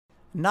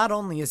Not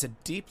only is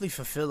it deeply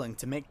fulfilling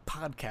to make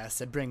podcasts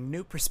that bring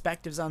new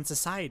perspectives on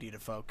society to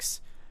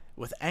folks,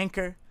 with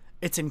Anchor,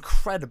 it's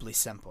incredibly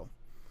simple.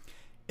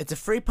 It's a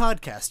free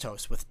podcast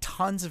host with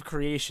tons of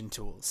creation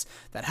tools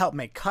that help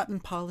make cut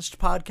and polished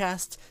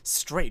podcasts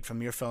straight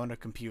from your phone or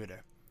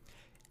computer.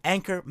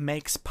 Anchor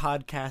makes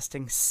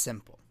podcasting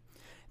simple.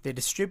 They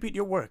distribute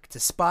your work to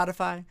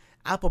Spotify,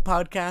 Apple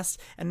Podcasts,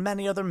 and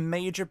many other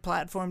major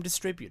platform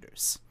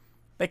distributors.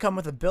 They come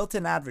with a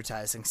built-in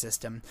advertising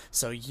system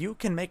so you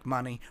can make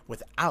money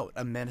without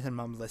a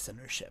minimum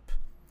listenership.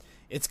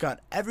 It's got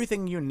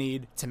everything you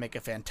need to make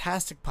a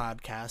fantastic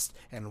podcast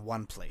in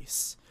one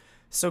place.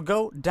 So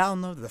go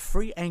download the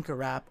free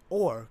Anchor app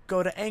or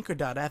go to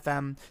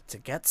anchor.fm to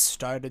get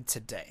started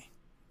today.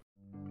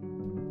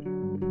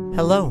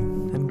 Hello,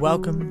 and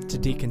welcome to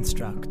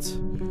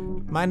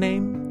Deconstruct. My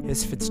name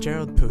is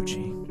Fitzgerald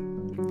Pucci.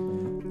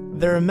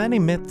 There are many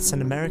myths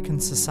in American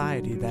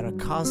society that are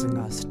causing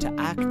us to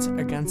act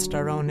against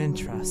our own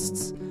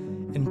interests,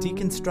 and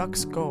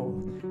Deconstruct's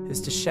goal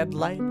is to shed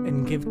light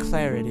and give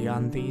clarity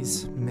on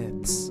these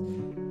myths.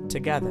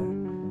 Together,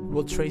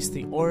 we'll trace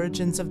the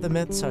origins of the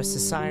myths our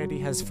society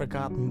has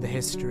forgotten the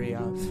history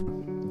of.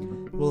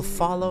 We'll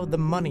follow the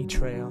money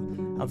trail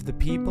of the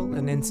people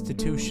and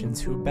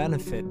institutions who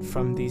benefit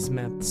from these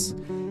myths,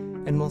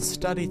 and we'll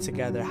study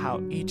together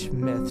how each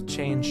myth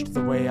changed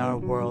the way our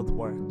world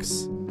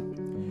works.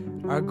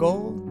 Our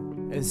goal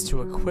is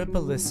to equip a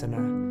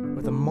listener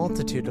with a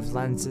multitude of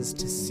lenses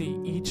to see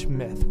each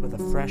myth with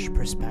a fresh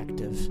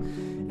perspective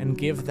and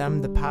give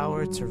them the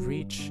power to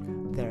reach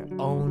their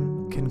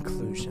own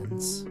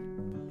conclusions.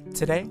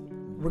 Today,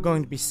 we're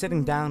going to be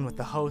sitting down with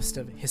the host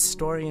of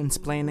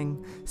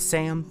Historiansplaining,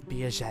 Sam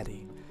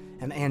Bigaetti,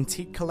 an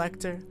antique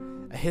collector,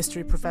 a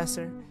history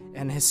professor,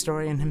 and a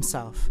historian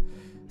himself.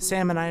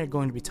 Sam and I are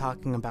going to be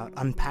talking about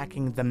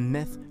unpacking the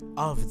myth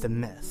of the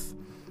myth,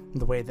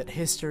 the way that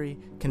history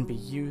can be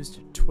used,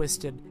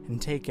 twisted,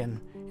 and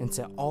taken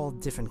into all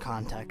different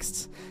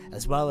contexts,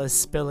 as well as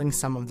spilling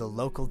some of the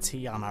local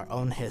tea on our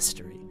own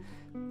history.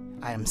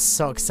 I am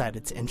so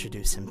excited to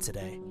introduce him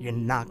today. You're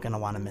not going to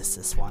want to miss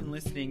this one. I've been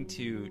listening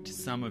to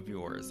some of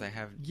yours. I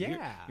have.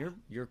 Yeah.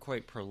 You're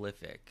quite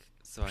prolific,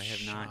 so I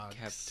have not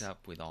kept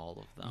up with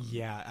all of them.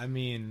 Yeah, I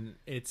mean,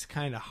 it's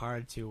kind of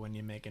hard to when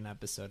you make an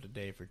episode a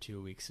day for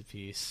 2 weeks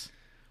apiece.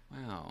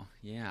 Wow,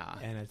 yeah.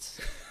 And it's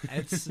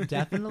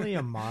definitely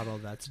a model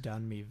that's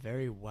done me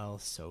very well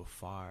so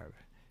far.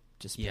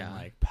 Just been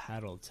like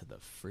pedal to the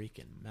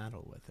freaking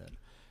metal with it.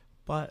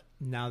 But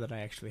now that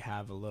I actually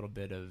have a little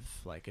bit of,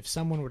 like, if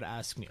someone were to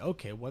ask me,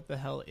 okay, what the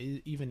hell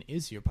even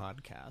is your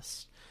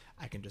podcast?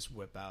 I can just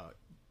whip out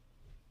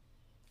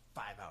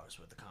 5 hours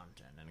worth of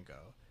content and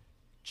go,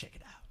 check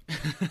it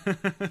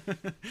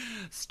out.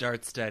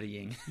 Start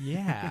studying.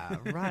 Yeah,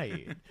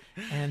 right.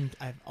 And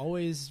I've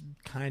always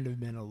kind of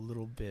been a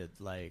little bit,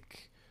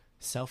 like,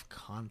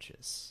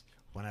 self-conscious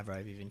whenever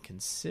I've even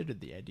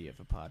considered the idea of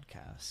a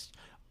podcast.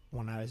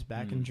 When I was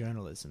back in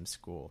journalism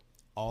school,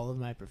 all of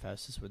my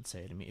professors would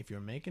say to me, if you're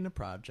making a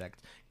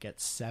project,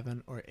 get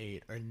 7 or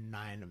 8 or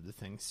 9 of the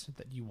things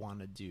that you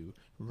want to do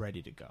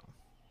ready to go.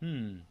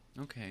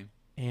 Okay.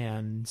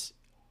 And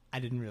I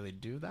didn't really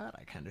do that.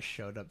 I kind of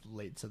showed up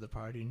late to the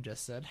party and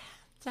just said,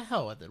 to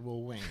hell with it,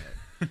 we'll wing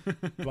it.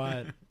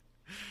 But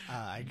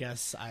I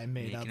guess I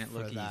made up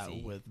for that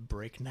easy with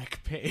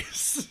breakneck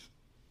pace.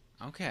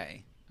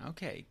 Okay,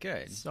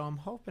 good. So I'm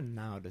hoping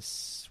now to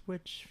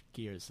switch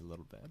gears a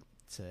little bit,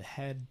 to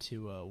head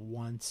to a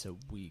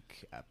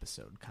once-a-week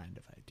episode kind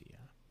of idea.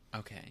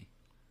 Okay.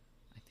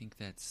 I think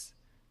that's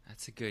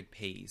a good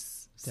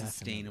pace. Definitely.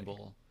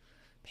 Sustainable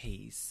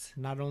pace.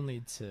 Not only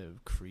to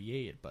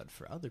create, but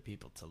for other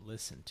people to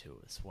listen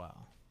to as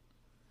well.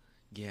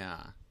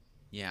 Yeah.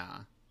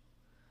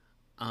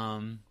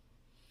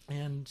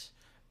 And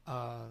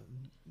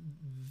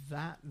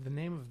that the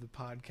name of the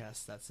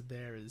podcast that's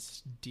there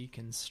is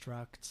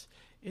Deconstruct.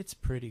 It's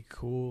pretty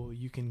cool.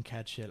 You can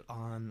catch it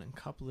on a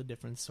couple of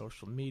different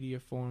social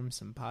media forms,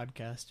 some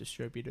podcast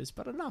distributors,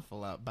 but enough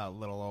about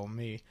little old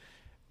me.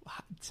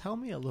 Tell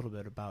me a little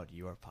bit about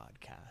your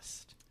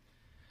podcast.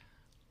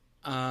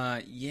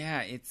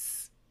 Yeah,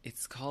 it's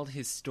called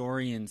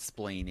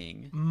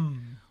Historiansplaining,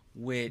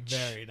 which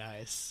very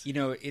nice. You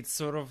know, it's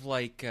sort of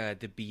like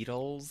the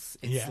Beatles.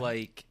 It's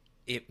like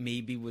it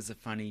maybe was a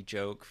funny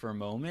joke for a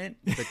moment,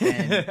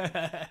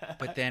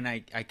 but then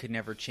I could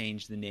never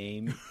change the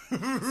name.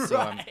 So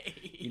right.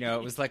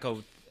 It was like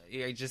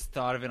I just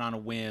thought of it on a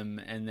whim,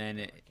 and then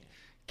it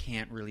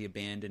can't really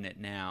abandon it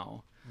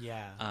now.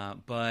 Yeah.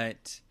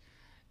 But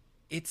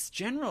it's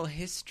general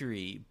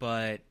history,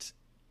 but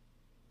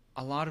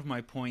a lot of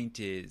my point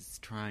is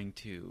trying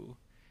to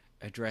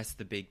address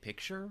the big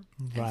picture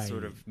and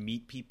sort of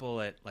meet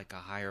people at like a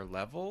higher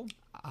level.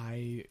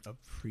 I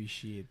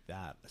appreciate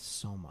that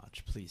so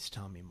much. Please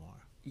tell me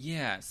more.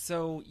 Yeah,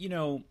 so,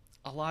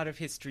 a lot of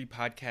history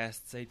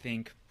podcasts, I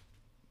think,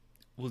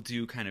 will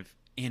do kind of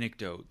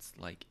anecdotes,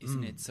 like,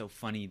 isn't it so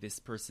funny, this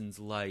person's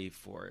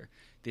life, or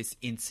this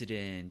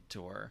incident,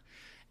 or,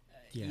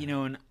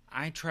 and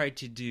I try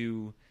to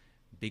do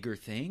bigger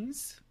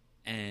things,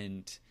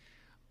 and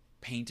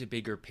paint a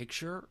bigger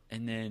picture,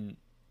 and then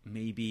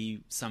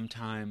maybe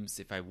sometimes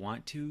if I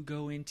want to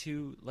go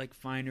into like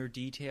finer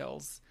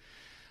details.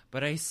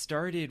 But I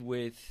started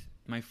with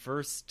my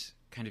first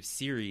kind of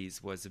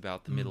series was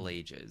about the Middle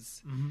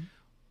Ages,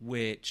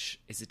 which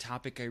is a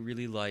topic I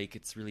really like.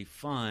 It's really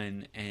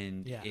fun,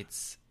 and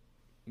it's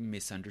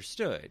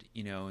misunderstood,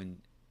 you know, and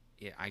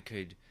I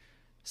could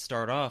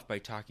start off by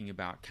talking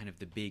about kind of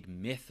the big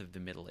myth of the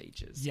Middle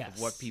Ages, of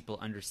what people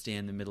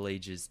understand the Middle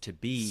Ages to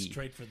be.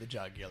 Straight for the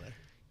jugular.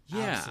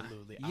 Yeah.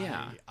 Absolutely.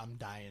 Yeah. I'm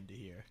dying to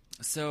hear.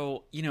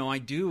 So, you know, I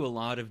do a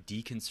lot of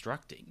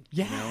deconstructing,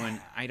 you know, and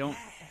I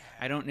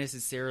don't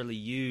necessarily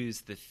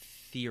use the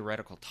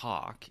theoretical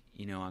talk,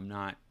 you know, I'm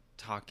not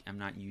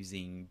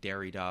using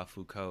Derrida,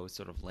 Foucault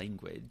sort of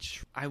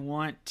language. I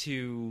want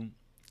to,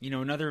 you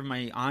know, another of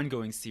my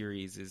ongoing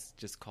series is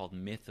just called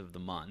Myth of the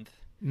Month,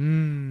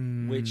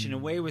 which in a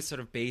way was sort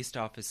of based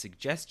off a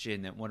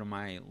suggestion that one of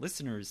my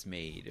listeners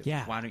made.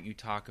 Why don't you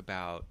talk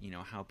about, you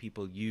know, how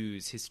people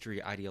use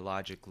history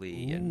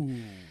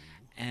ideologically?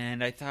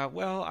 And I thought,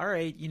 well, all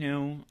right, you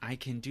know, I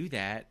can do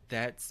that.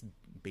 That's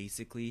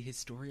basically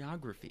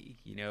historiography,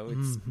 you know,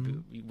 it's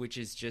which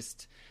is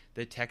just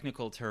the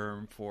technical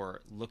term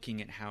for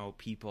looking at how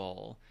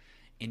people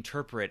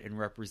interpret and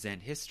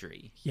represent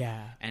history.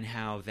 And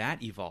how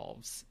that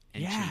evolves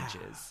and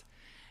changes.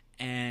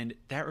 And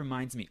that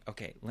reminds me,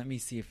 okay, let me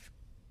see if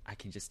I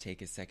can just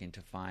take a second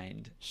to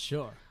find.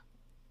 Sure.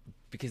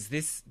 Because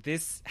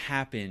this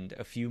happened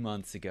a few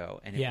months ago,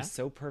 and it was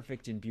so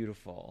perfect and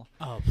beautiful.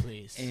 Oh,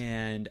 please.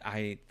 And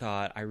I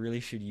thought I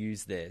really should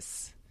use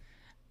this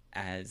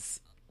as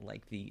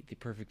like the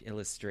perfect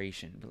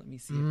illustration. But let me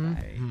see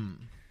if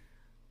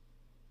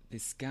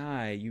this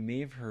guy, you may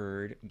have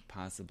heard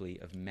possibly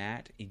of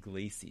Matt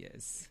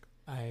Iglesias.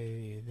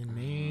 The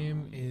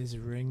name is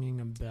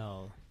ringing a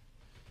bell.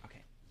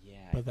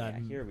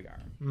 Here we are.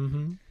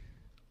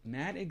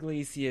 Matt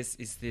Iglesias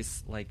is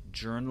this like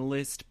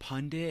journalist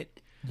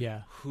pundit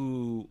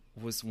who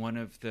was one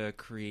of the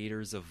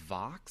creators of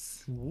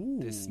Vox,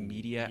 this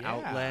media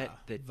outlet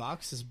that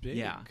Vox is big.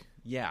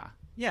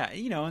 Yeah,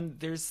 you know, and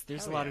there's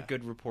a lot of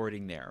good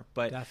reporting there,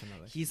 but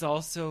he's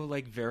also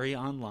like very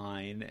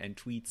online and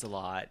tweets a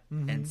lot,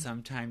 and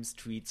sometimes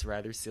tweets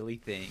rather silly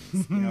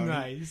things. You know?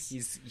 Nice.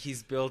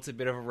 He's built a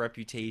bit of a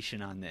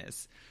reputation on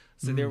this.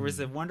 So there was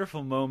a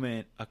wonderful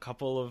moment a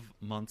couple of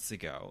months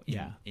ago,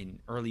 in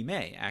early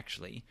May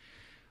actually,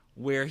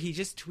 where he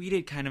just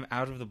tweeted kind of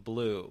out of the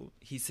blue.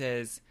 He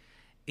says,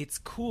 "It's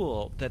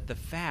cool that the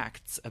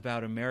facts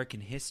about American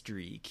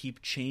history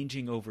keep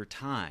changing over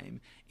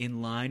time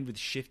in line with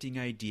shifting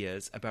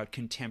ideas about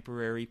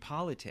contemporary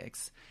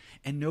politics,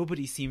 and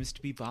nobody seems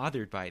to be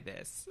bothered by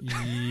this."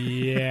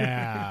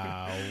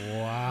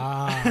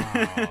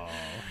 Wow.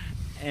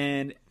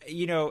 And,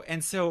 you know,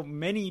 and so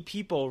many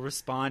people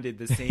responded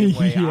the same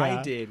way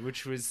I did,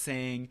 which was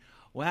saying,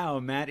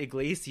 wow, Matt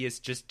Iglesias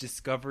just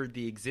discovered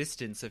the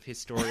existence of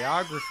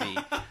historiography.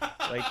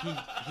 Like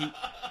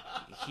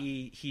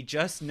he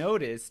just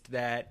noticed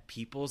that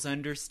people's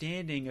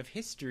understanding of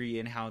history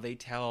and how they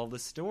tell the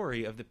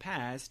story of the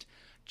past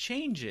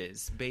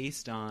changes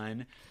based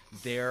on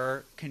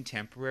their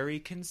contemporary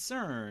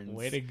concerns.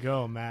 Way to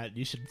go, Matt.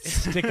 You should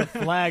stick a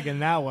flag in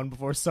that one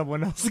before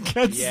someone else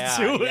gets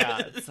to it. Yeah.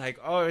 It's like,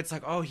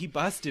 oh, he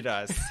busted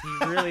us.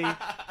 He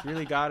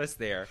really got us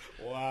there.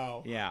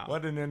 Wow. Yeah.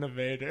 What an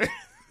innovator.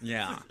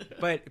 Yeah.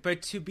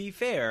 But to be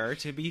fair,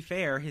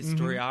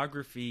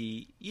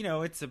 historiography, you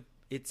know, it's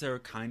a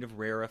kind of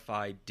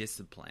rarefied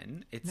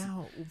discipline.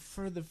 Now,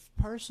 for the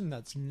person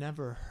that's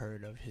never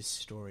heard of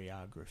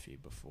historiography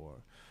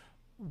before,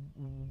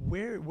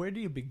 where do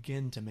you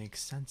begin to make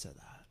sense of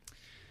that?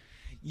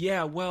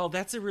 Yeah, well,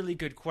 that's a really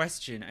good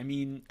question. I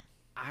mean,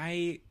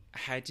 I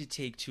had to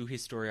take 2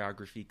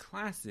 historiography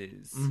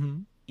classes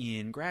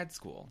in grad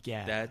school.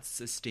 Yeah.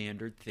 That's a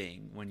standard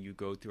thing when you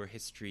go through a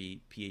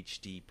history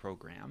PhD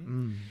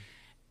program.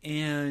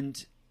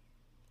 And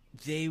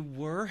they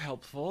were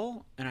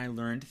helpful, and I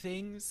learned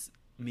things,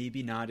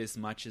 maybe not as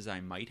much as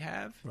I might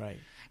have. Right.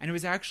 And it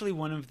was actually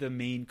one of the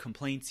main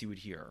complaints you would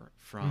hear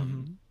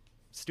from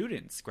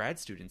grad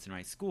students in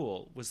my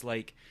school, was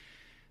like,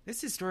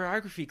 this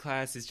historiography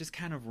class is just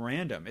kind of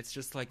random. It's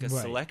just like a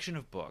selection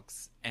of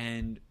books.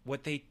 And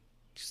what they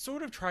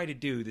sort of try to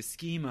do, the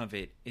scheme of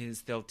it,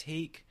 is they'll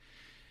take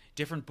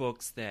different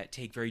books that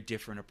take very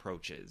different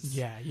approaches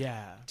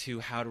to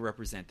how to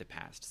represent the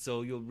past.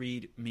 So you'll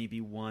read maybe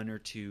 1 or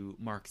 2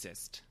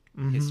 Marxist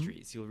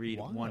histories. You'll read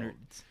one or...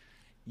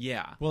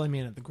 Yeah. Well, I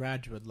mean, at the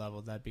graduate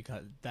level,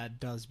 that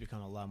does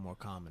become a lot more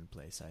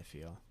commonplace, I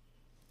feel.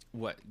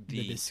 What?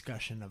 The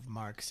discussion of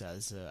Marx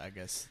as, I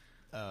guess,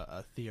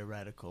 a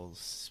theoretical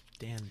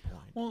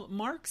standpoint. Well,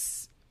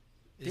 Marx...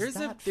 There's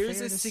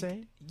there's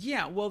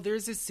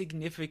a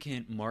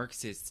significant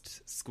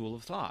Marxist school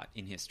of thought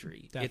in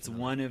history. Definitely. It's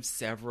one of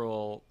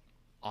several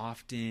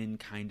often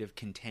kind of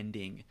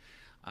contending.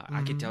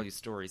 I could tell you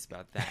stories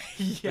about that.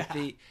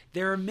 But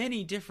there are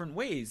many different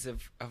ways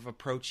of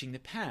approaching the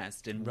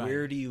past, and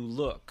where do you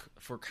look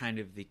for kind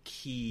of the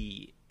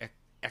key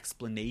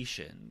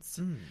explanations,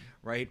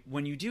 right?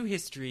 When you do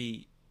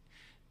history,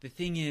 the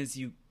thing is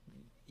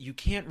you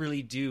can't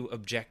really do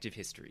objective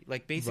history.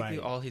 Like, basically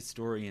all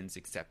historians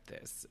accept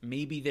this.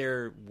 Maybe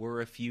there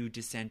were a few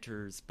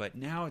dissenters, but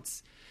now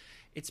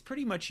it's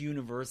pretty much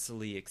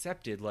universally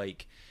accepted.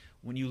 Like,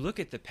 when you look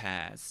at the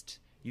past,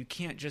 you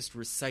can't just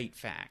recite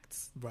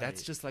facts.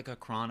 That's just like a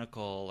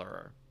chronicle,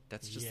 or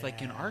that's just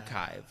like an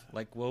archive.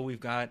 Like, well, we've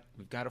got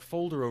a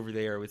folder over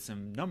there with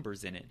some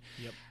numbers in it.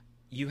 Yep.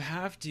 You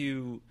have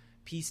to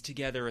piece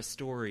together a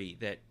story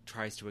that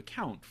tries to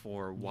account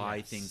for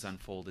why things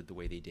unfolded the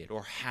way they did,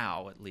 or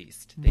how, at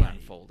least, they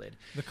unfolded.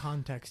 The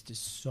context is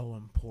so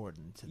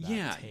important to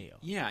that tale.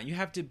 Yeah, you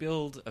have to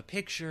build a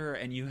picture,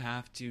 and you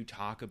have to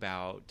talk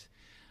about,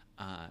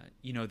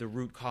 the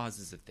root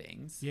causes of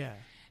things. Yeah.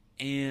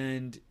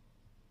 And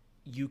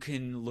you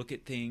can look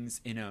at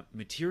things in a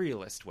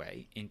materialist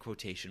way, in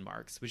quotation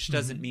marks, which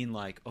doesn't mean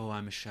like, oh,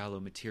 I'm a shallow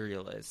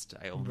materialist,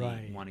 I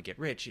only want to get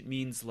rich. It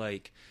means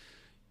like,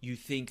 you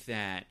think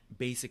that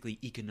basically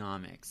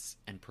economics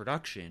and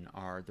production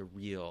are the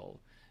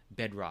real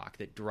bedrock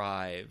that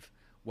drive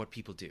what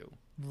people do.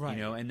 Right.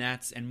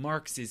 And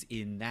Marx is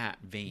in that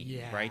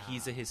vein, right?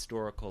 He's a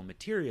historical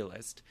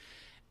materialist,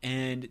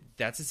 and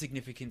that's a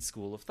significant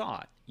school of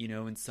thought,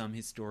 and some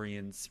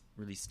historians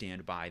really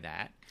stand by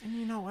that.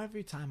 And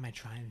every time I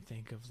try and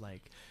think of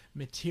like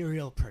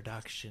material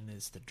production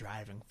is the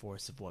driving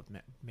force of what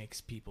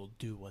makes people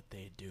do what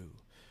they do,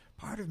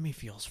 part of me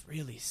feels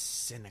really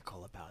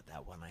cynical about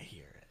that when I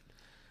hear it.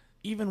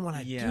 Even when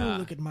I do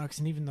look at Marx,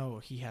 and even though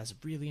he has a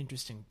really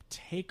interesting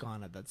take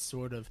on it that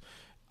sort of,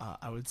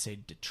 I would say,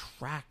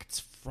 detracts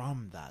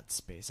from that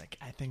space,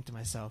 I think to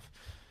myself,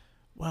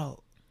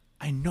 well,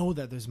 I know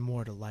that there's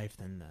more to life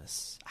than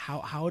this.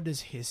 How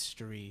does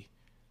history,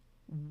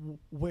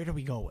 where do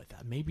we go with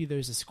that? Maybe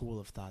there's a school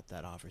of thought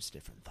that offers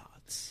different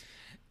thoughts.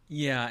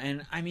 Yeah,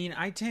 and I mean,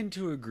 I tend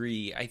to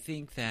agree. I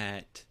think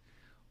that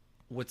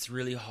what's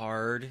really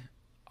hard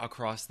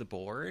across the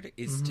board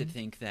is to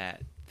think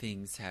that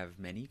things have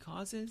many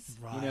causes,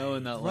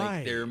 and that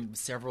like there are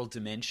several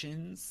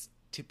dimensions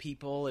to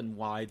people and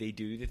why they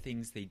do the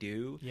things they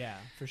do. Yeah,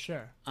 for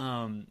sure.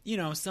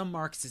 Some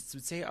Marxists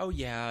would say, oh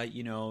yeah,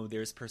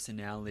 there's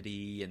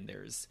personality and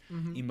there's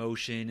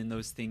emotion and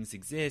those things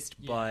exist,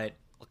 but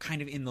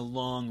kind of in the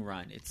long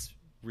run, it's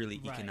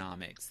really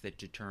economics that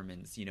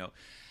determines,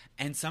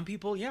 and some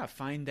people,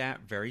 find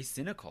that very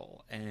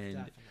cynical. And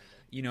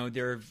definitely.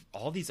 There are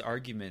all these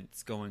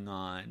arguments going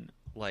on,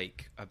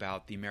 like,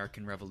 about the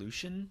American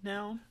Revolution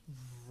now.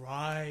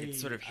 Right. It's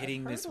sort of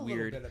hitting this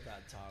weird... I've heard a little bit of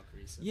that talk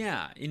recently.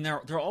 Yeah, and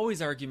there are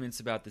always arguments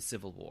about the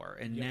Civil War,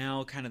 and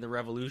now kind of the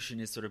Revolution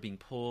is sort of being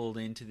pulled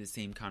into the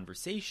same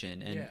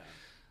conversation. And,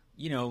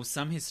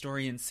 some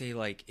historians say,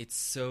 like, it's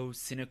so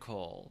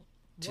cynical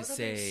to say...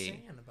 What are they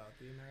saying about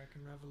the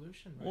American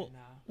Revolution now?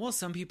 Well,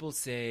 some people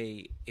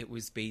say it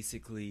was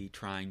basically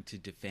trying to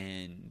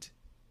defend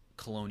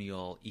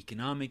colonial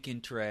economic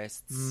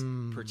interests,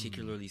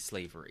 particularly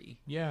slavery.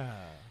 Yeah.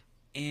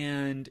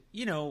 And,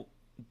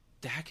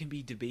 that can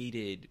be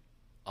debated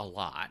a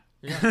lot.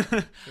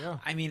 Yeah.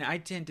 I mean, I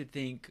tend to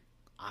think,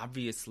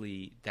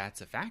 obviously,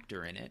 that's a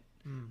factor in it,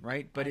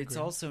 right? But it's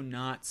also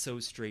not so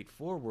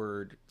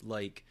straightforward.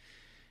 Like,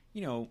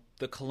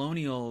 the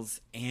colonials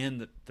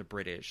and the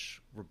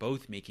British were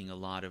both making a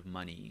lot of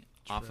money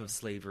off of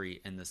slavery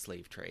and the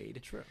slave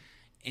trade. True.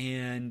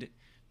 And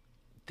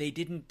they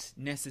didn't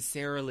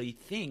necessarily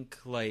think,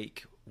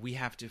 like, we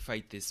have to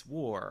fight this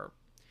war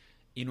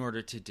in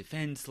order to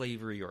defend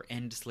slavery or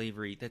end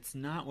slavery. That's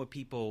not what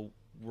people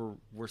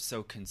were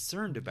so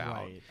concerned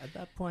about. Right. At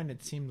that point,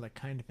 it seemed like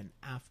kind of an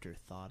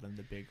afterthought in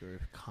the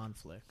bigger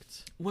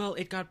conflict. Well,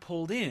 it got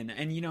pulled in.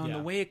 And, and the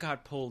way it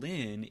got pulled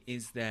in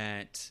is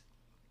that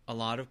a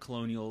lot of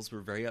colonials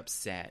were very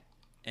upset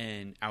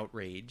and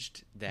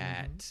outraged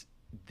that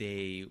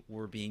they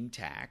were being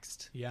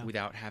taxed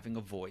without having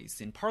a voice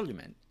in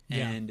Parliament.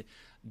 And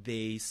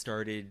they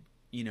started,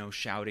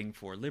 shouting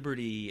for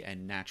liberty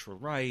and natural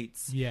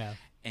rights,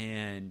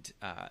 and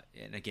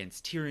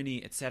against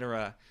tyranny,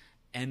 etc.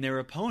 And their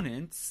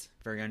opponents,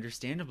 very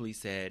understandably,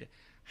 said,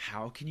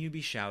 "How can you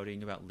be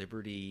shouting about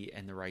liberty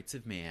and the rights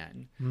of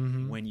man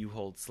when you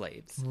hold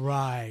slaves?"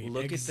 Right.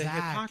 Look at the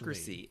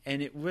hypocrisy.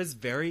 And it was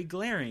very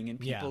glaring, and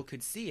people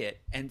could see it.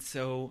 And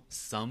so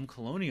some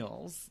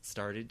colonials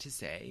started to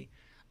say,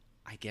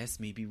 I guess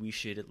maybe we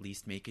should at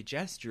least make a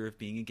gesture of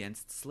being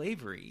against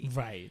slavery.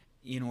 Right.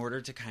 In order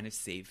to kind of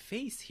save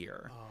face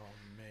here. Oh,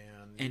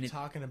 man. And you're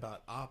talking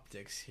about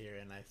optics here,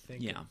 and I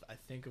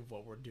think of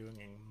what we're doing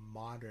in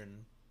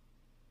modern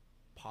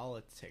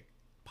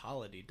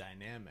polity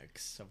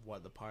dynamics of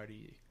what the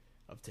party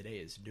of today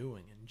is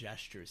doing, and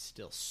gestures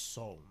still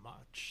so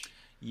much.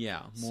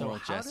 Yeah, moral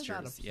gestures. So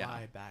how did that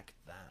apply back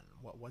then?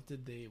 Where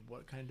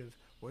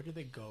did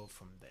they go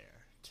from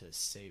there to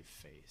save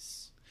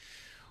face?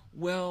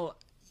 Well,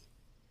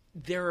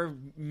 there are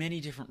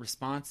many different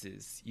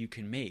responses you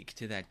can make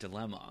to that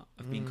dilemma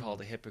of being called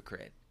a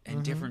hypocrite,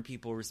 and different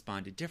people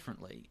responded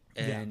differently.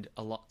 And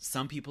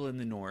some people in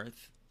the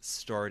North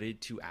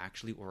started to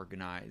actually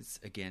organize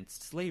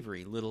against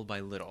slavery little by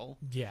little.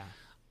 Yeah.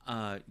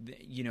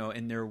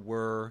 And there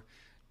were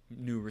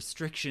new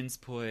restrictions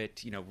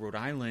put. Rhode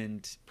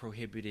Island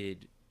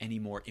prohibited any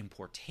more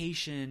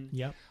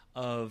importation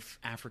of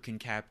African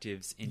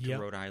captives into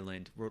Rhode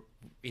Island.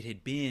 It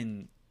had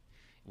been,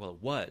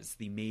 it was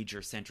the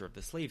major center of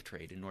the slave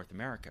trade in North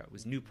America. It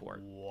was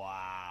Newport.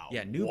 Wow.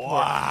 Yeah, Newport.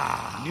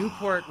 Wow.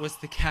 Newport was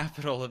the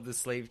capital of the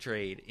slave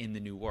trade in the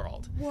New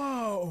World.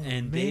 Whoa,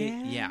 and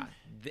man.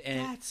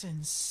 That's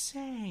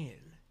insane.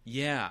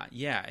 Yeah.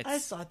 I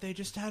thought they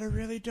just had a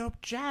really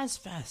dope jazz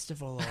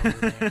festival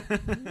over there.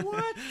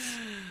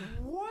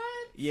 What?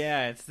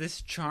 Yeah, it's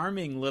this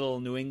charming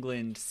little New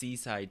England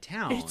seaside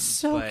town. It's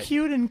so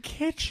cute and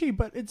kitschy,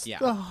 but it's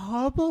the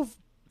hub of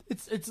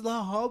it's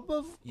the hub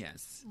of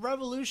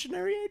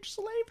Revolutionary Age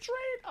slave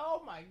trade.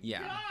 Oh my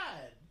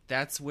god.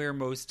 That's where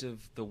most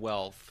of the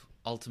wealth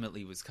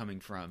ultimately was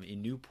coming from,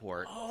 in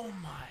Newport. Oh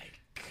my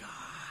god.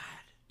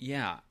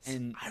 Yeah,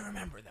 and I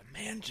remember the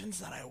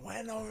mansions that I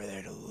went over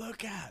there to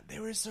look at. They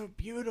were so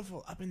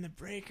beautiful, up in the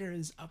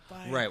breakers, up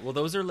by... Right, well,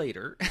 those are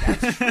later.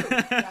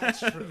 That's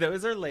true.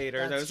 Those are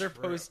later. Those are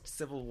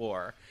post-Civil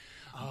War.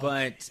 Oh,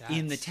 but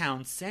in the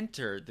town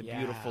center, the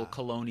beautiful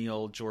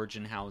colonial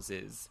Georgian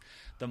houses,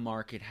 the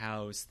market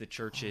house, the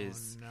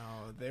churches... Oh,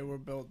 no. They were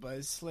built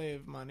by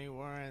slave money,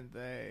 weren't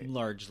they?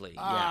 Largely,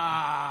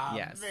 yeah.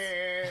 Yes.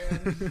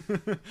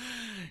 Man.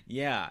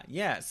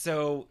 Yeah.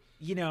 So,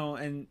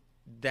 and...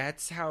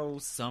 that's how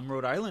some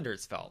Rhode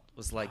Islanders felt.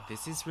 Was like,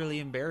 this is really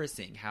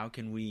embarrassing. How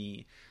can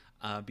we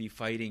be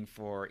fighting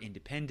for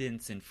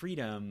independence and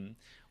freedom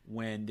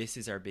when this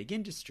is our big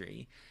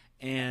industry?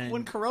 And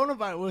when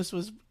coronavirus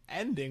was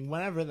ending,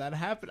 whenever that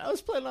happened, I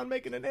was planning on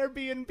making an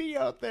Airbnb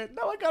out there.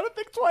 Now I gotta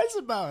think twice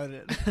about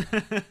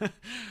it.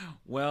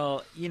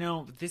 Well,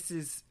 this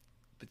is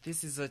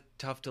a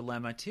tough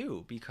dilemma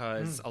too,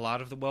 because a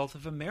lot of the wealth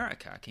of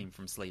America came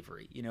from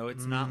slavery.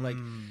 It's not like,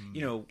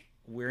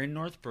 we're in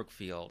North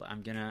Brookfield.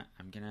 I'm gonna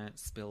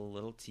spill a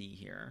little tea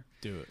here.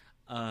 Do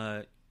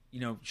it.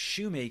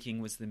 Shoemaking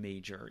was the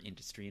major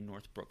industry in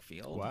North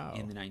Brookfield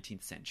in the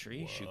 19th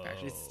century. Shoe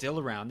factory. It's still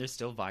around. There's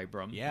still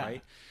Vibram,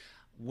 right?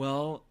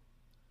 Well,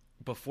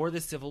 before the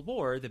Civil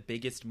War, the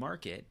biggest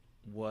market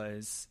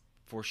was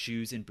for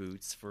shoes and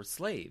boots for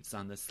slaves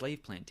on the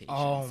slave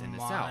plantations in the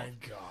South. Oh, my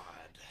God.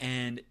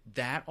 And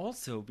that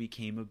also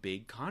became a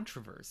big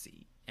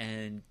controversy.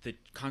 And the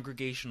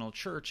Congregational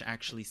Church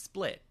actually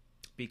split,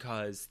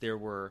 because there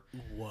were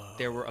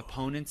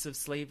opponents of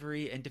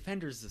slavery and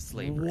defenders of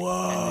slavery,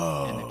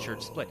 and the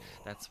church split.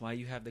 That's why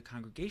you have the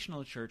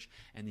Congregational Church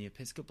and the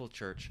Episcopal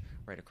Church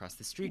right across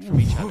the street from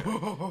each other,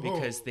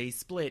 because they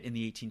split in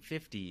the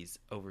 1850s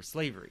over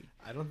slavery.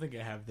 I don't think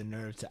I have the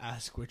nerve to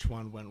ask which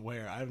one went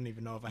where. I don't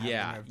even know if I have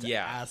the nerve to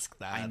ask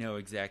that. I know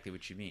exactly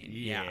what you mean.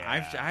 Yeah.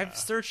 I've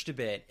searched a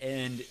bit,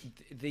 and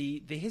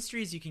the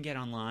histories you can get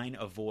online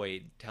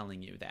avoid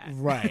telling you that.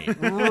 Right.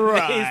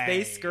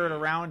 They skirt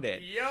around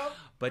it. Yep.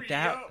 But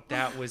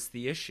that was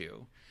the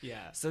issue.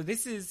 Yeah. So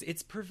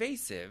it's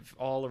pervasive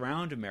all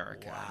around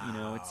America.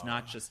 Wow. It's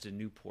not just a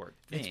Newport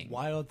thing. It's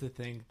wild to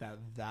think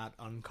that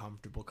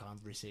uncomfortable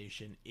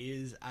conversation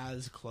is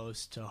as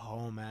close to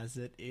home as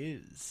it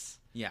is.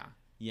 Yeah.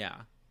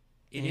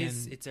 It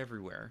is. It's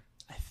everywhere.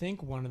 I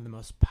think one of the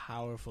most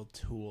powerful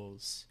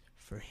tools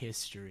for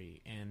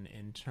history, and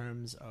in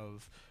terms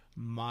of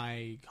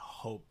my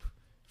hope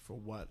for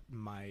what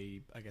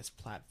my,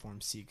 platform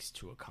seeks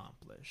to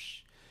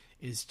accomplish,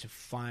 is to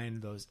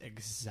find those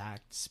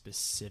exact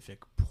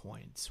specific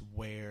points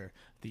where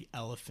the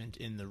elephant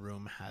in the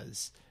room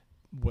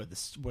where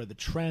the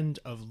trend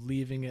of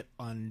leaving it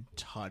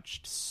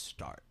untouched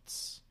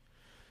starts.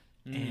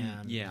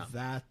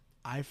 That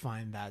I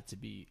find that to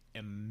be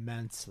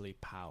immensely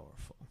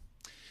powerful.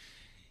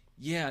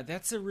 Yeah,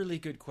 that's a really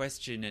good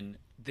question, and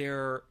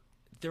there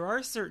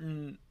are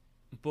certain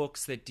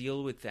books that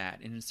deal with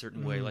that in a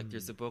certain way. Like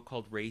there's a book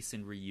called Race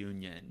and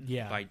Reunion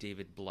by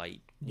David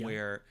Blight,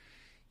 where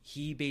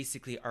he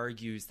basically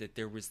argues that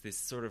there was this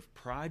sort of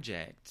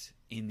project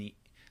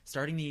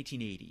starting the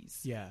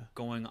 1880s,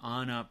 going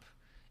on up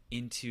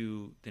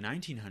into the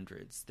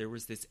 1900s. There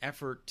was this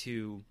effort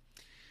to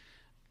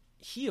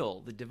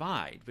heal the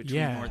divide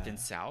between North and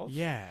South,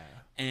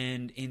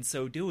 and in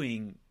so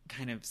doing,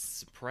 kind of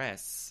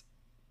suppress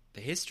the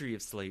history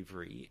of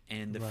slavery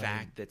and the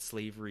fact that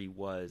slavery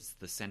was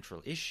the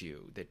central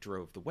issue that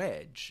drove the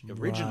wedge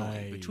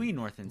originally between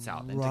North and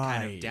South, and to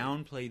kind of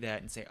downplay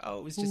that and say,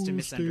 it was just a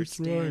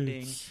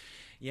misunderstanding.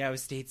 Yeah, it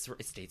was states'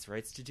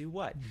 rights to do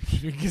what?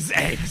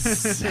 Exactly.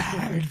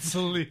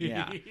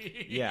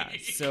 Yeah.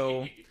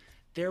 So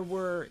there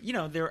were,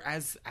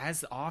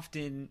 as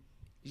often.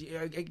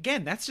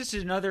 Again, that's just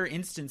another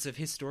instance of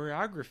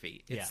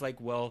historiography. It's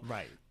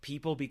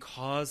people,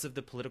 because of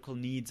the political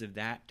needs of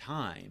that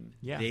time,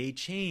 they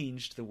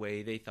changed the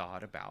way they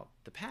thought about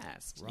the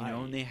past.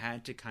 And they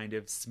had to kind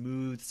of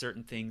smooth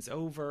certain things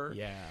over.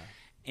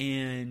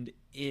 And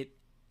it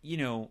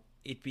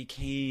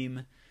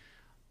became,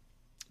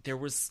 there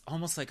was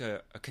almost like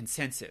a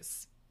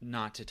consensus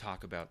not to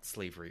talk about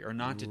slavery or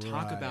not to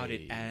talk about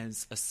it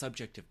as a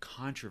subject of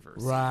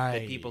controversy right.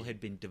 that people had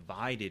been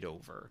divided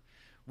over,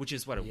 which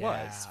is what it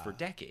was for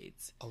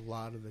decades. A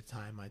lot of the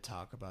time I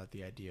talk about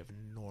the idea of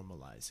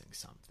normalizing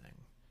something.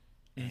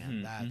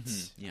 And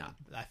that's,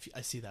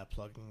 I see that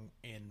plugging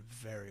in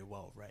very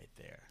well right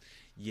there.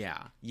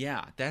 Yeah.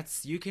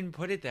 You can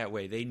put it that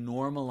way. They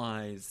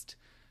normalized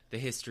the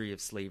history of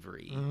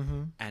slavery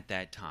at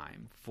that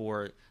time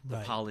for the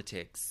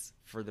politics,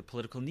 for the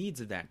political needs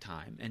of that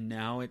time. And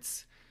now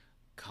it's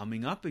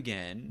coming up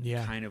again,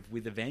 kind of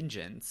with a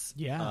vengeance,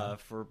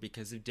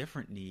 because of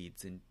different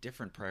needs and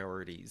different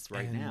priorities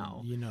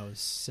now.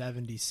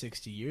 70,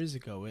 60 years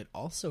ago, it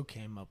also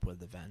came up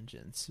with a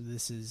vengeance.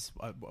 This is,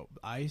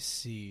 I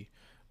see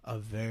a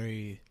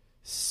very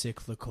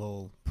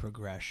cyclical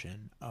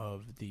progression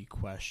of the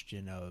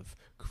question of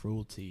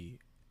cruelty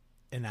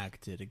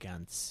enacted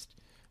against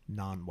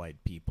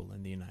non-white people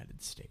in the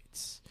United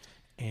States.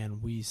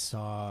 And we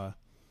saw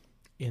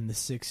in the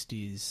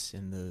 60s,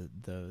 in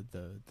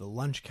the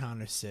lunch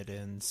counter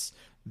sit-ins,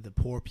 the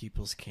Poor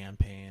People's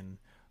Campaign,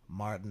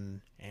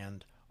 Martin,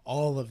 and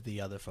all of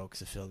the other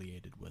folks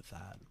affiliated with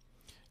that,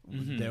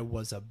 there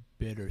was a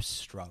bitter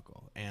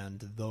struggle. And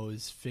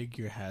those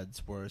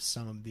figureheads were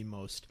some of the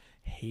most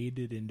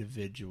hated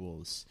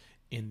individuals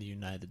in the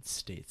United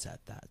States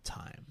at that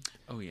time.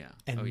 Oh, yeah.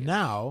 And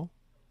now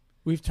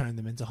we've turned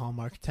them into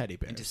Hallmark teddy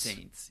bears. Into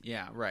saints.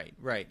 Yeah,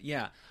 right,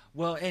 yeah.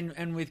 Well,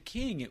 and with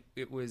King,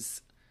 it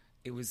was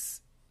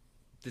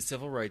the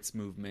civil rights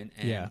movement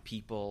and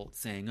people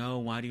saying, "Oh,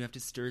 why do you have to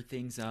stir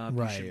things up?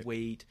 You should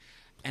wait."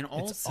 And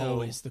also, it's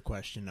always the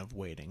question of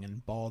waiting.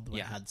 And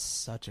Baldwin had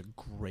such a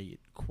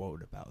great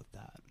quote about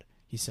that.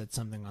 He said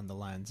something on the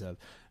lines of,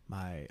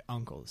 "My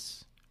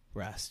uncles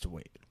were asked to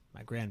wait.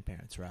 My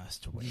grandparents were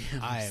asked to wait.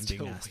 I am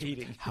being asked to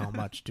wait. How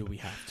much do we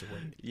have to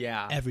wait?"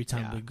 Every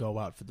time we go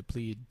out for the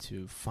plead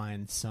to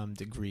find some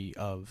degree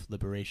of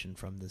liberation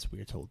from this, we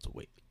are told to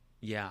wait.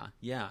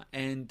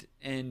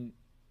 And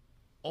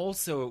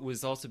also, it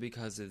was also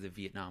because of the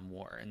Vietnam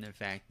War and the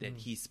fact that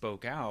he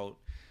spoke out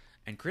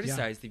and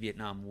criticized the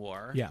Vietnam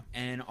War.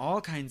 And all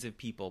kinds of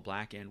people,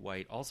 black and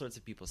white, all sorts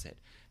of people said,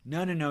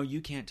 no,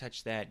 you can't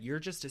touch that. You're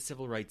just a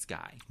civil rights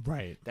guy.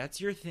 Right. That's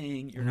your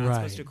thing. You're not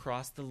supposed to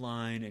cross the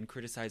line and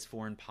criticize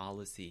foreign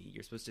policy.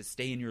 You're supposed to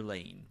stay in your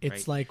lane.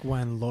 It's like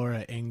when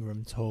Laura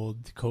Ingraham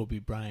told Kobe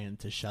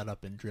Bryant to shut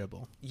up and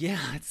dribble. Yeah,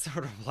 it's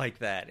sort of like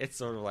that.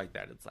 It's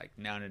like,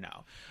 no.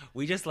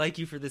 We just like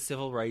you for the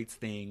civil rights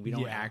thing. We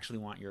don't actually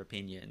want your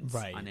opinions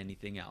on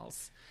anything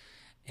else.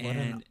 What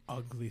an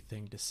ugly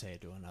thing to say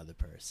to another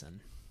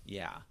person.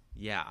 Yeah.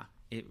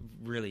 It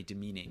really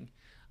demeaning.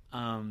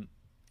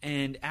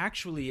 And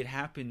actually, it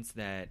happens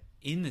that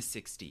in the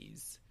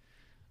 60s,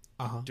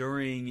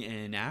 during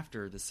and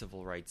after the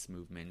civil rights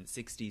movement,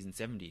 60s and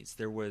 70s,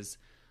 there was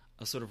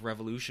a sort of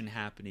revolution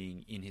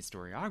happening in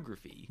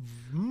historiography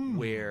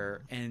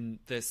where, and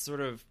the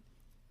sort of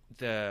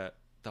the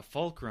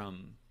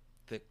fulcrum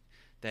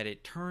that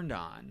it turned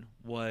on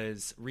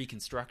was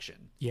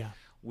Reconstruction,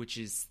 which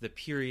is the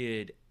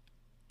period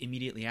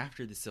immediately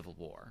after the Civil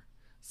War.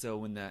 So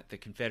when the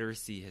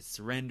Confederacy has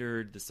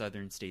surrendered, the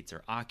southern states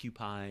are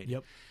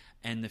occupied,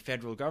 and the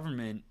federal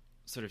government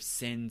sort of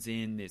sends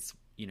in this,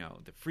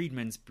 the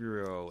Freedmen's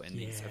Bureau and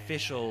these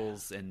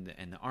officials and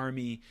the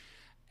army,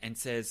 and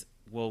says,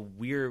 well,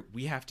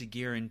 we have to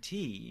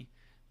guarantee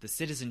the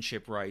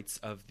citizenship rights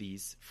of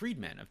these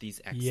freedmen, of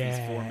these 4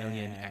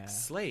 million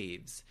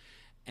ex-slaves,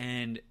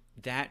 and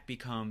that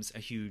becomes a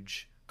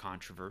huge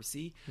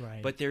controversy.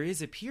 Right. But there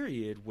is a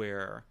period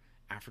where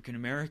African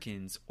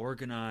Americans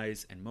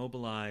organize and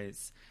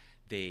mobilize.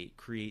 They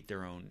create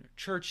their own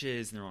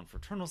churches and their own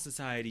fraternal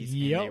societies,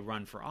 and they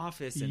run for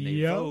office, and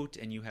they vote,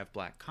 and you have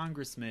black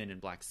congressmen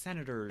and black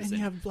senators and you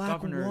have Black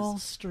governors. Wall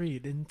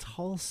Street in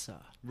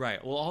Tulsa.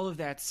 Right. Well, all of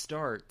that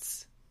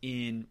starts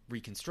in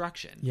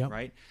Reconstruction,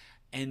 right?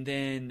 And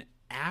then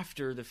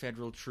after the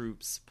federal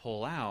troops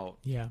pull out,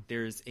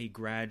 there's a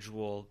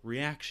gradual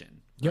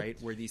reaction, right,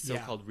 where these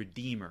so-called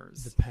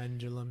redeemers. The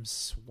pendulum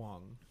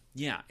swung.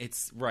 Yeah,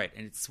 it's right,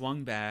 and it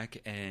swung back,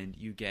 and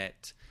you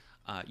get,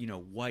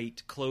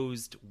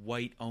 closed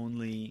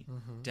white-only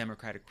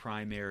Democratic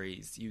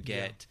primaries. You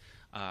get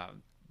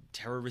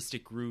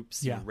terroristic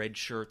groups, red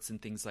shirts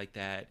and things like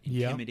that,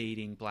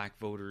 intimidating black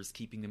voters,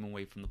 keeping them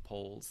away from the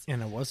polls.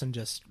 And it wasn't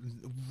just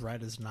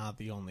red is not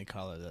the only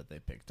color that they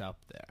picked up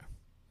there.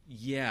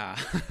 Yeah.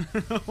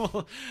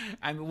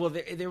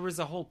 There was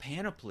a whole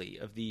panoply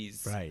of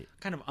these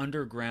kind of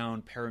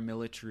underground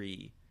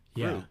paramilitary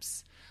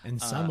groups. And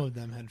some of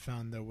them had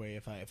found their way,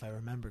 if I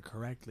remember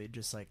correctly,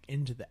 just like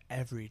into the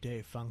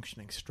everyday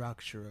functioning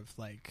structure of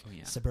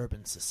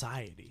suburban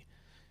society.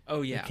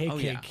 Oh yeah, the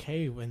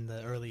KKK in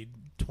the early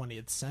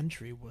 20th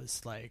century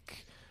was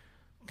like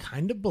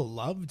kind of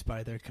beloved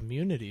by their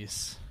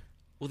communities.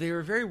 Well, they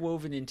were very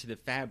woven into the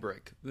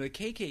fabric. The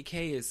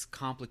KKK is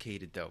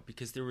complicated, though,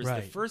 because there was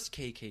the first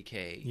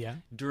KKK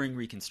during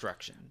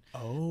Reconstruction.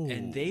 Oh.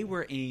 And they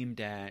were aimed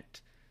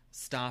at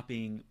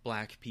stopping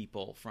black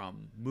people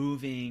from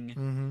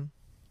moving,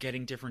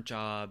 getting different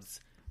jobs,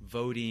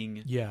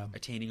 voting,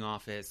 attaining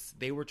office.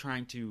 They were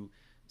trying to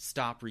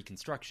stop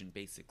Reconstruction,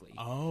 basically.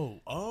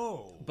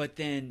 Oh. But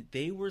then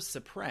they were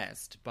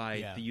suppressed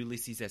by the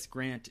Ulysses S.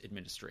 Grant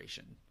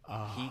administration.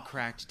 He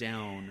cracked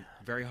down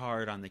very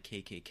hard on the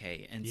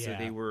KKK. And so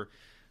they were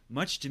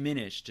much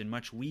diminished and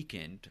much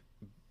weakened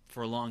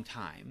for a long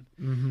time.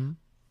 Mm-hmm.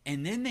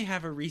 And then they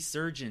have a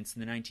resurgence in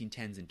the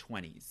 1910s and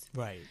 20s.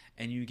 Right.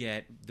 And you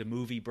get the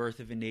movie Birth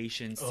of a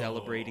Nation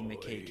celebrating the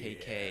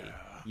KKK.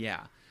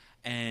 Yeah.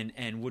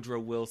 And Woodrow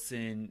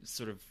Wilson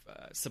sort of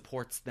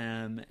supports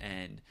them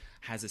and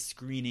has a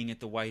screening at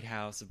the White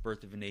House of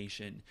Birth of a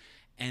Nation.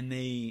 And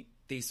they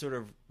sort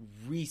of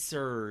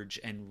resurge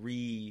and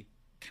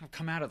kind of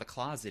come out of the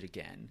closet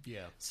again.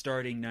 Yeah.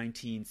 Starting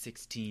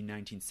 1916,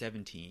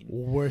 1917.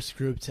 Worst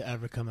group to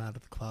ever come out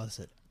of the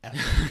closet ever.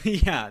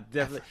 Yeah,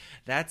 definitely. Ever.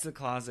 That's a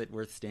closet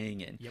worth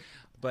staying in. Yep.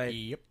 But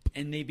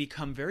and they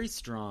become very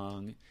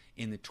strong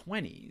in the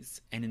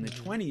 20s, and in the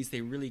 20s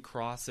they really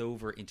cross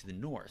over into the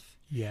North.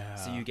 Yeah.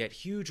 So you get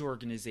huge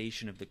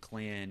organization of the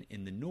Klan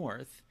in the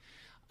North.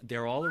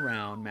 They're all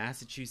around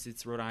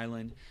Massachusetts, Rhode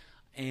Island,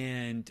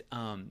 and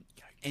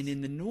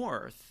in the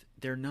North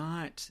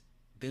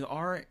they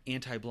are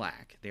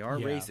anti-black. They are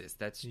racist.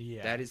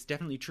 That is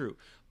definitely true.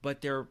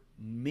 But they're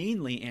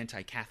mainly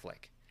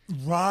anti-Catholic.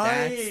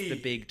 Right. That's the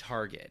big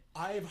target.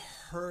 I've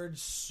heard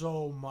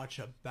so much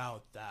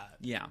about that.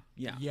 Yeah.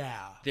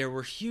 There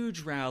were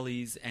huge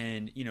rallies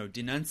and,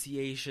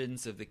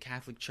 denunciations of the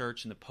Catholic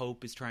Church, and the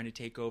Pope is trying to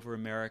take over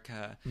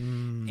America.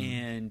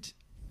 And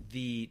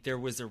there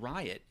was a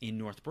riot in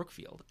North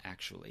Brookfield,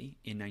 actually,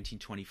 in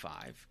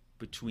 1925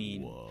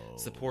 between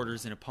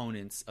supporters and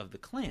opponents of the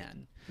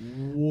Klan.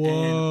 Whoa.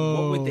 And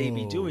what would they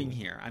be doing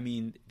here? I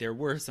mean, there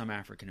were some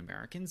African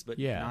Americans, but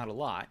not a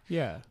lot.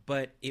 Yeah.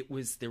 But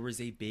there was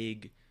a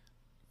big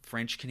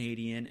French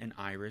Canadian and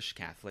Irish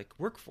Catholic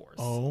workforce.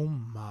 Oh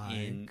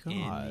my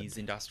God. In these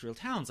industrial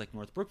towns like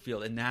North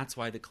Brookfield, and that's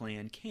why the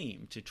Klan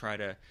came, to try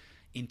to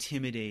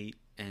intimidate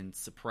and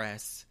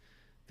suppress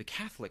the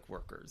Catholic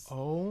workers.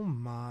 Oh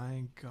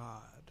my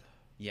God.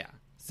 Yeah.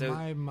 So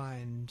my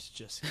mind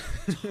just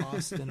got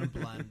tossed in a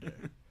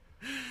blender.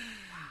 Wow.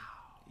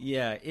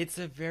 Yeah, it's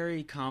a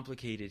very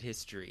complicated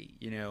history,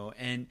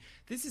 and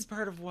this is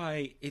part of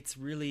why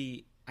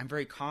I'm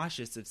very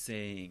cautious of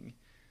saying,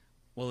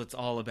 well, it's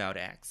all about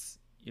X.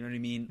 You know what I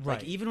mean? Right.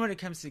 Like, even when it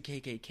comes to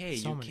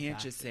KKK, So you many can't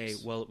factors. just say,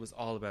 well, it was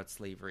all about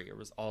slavery or it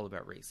was all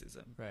about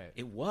racism. Right.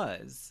 It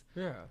was.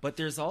 Yeah. But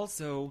there's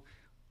also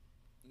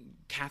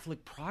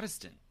Catholic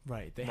Protestant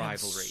Right. They rivalry.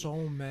 have so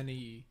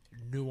many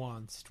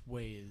nuanced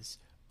ways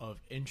of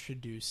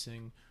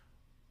introducing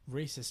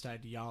racist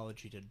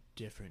ideology to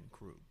different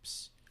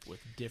groups with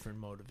different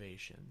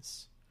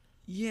motivations.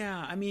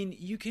 Yeah, I mean,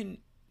 you can...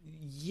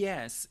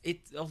 Yes,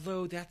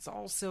 although that's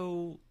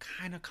also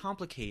kind of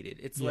complicated.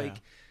 It's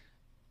like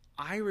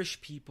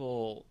Irish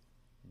people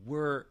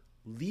were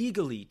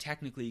legally,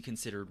 technically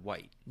considered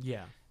white.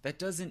 Yeah. That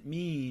doesn't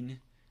mean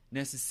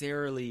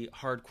necessarily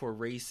hardcore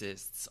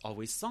racists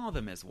always saw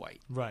them as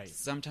white. Right.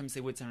 Sometimes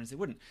they would, sometimes they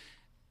wouldn't.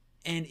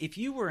 And if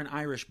you were an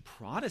Irish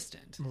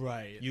Protestant,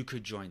 you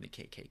could join the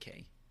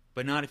KKK.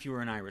 But not if you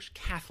were an Irish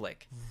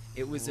Catholic.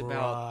 It was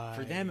about,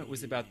 for them, it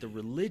was about the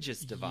religious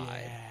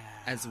divide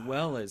as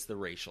well as the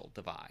racial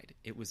divide.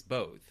 It was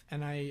both.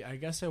 And I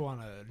guess I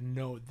want to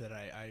note that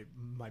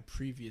my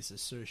previous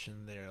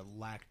assertion there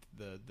lacked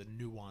the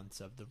nuance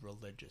of the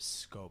religious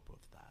scope of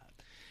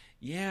that.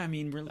 Yeah, I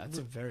mean... That's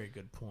a very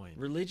good point.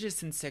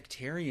 Religious and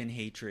sectarian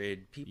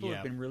hatred, people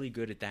have been really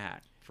good at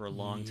that for a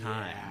long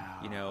time,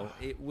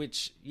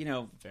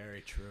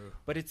 very true.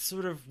 But it's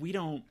sort of, we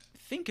don't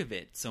think of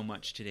it so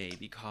much today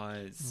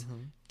because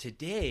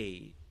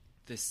today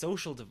the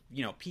social,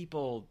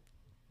 people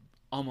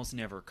almost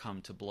never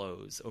come to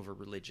blows over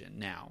religion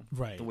now,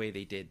 the way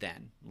they did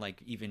then,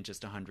 like even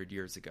just 100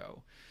 years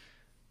ago.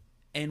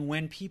 And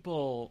when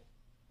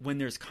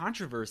there's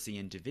controversy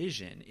and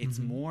division, it's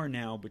more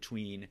now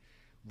between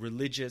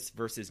religious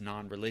versus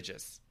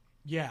non-religious.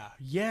 Yeah,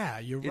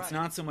 you're right. It's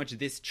not so much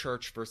this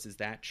church versus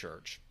that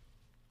church.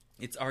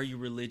 It's, are you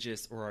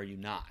religious or are you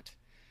not?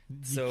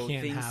 You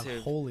can't have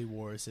holy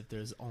wars if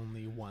there's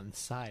only one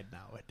side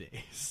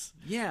nowadays.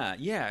 Yeah.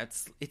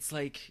 It's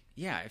like,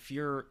 if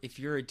you're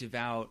a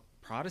devout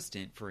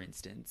Protestant, for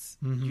instance,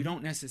 you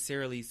don't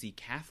necessarily see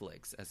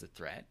Catholics as a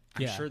threat.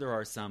 I'm sure there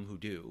are some who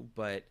do,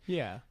 but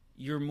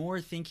you're more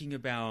thinking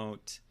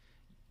about,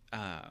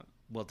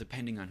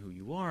 depending on who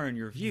you are and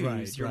your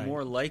views, you're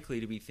more likely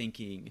to be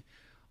thinking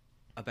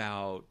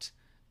about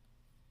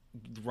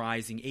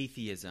rising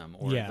atheism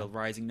or the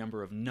rising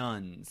number of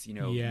nuns,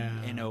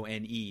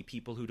 N-O-N-E,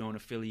 people who don't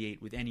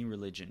affiliate with any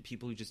religion,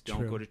 people who just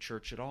don't go to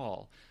church at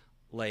all.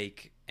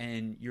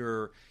 And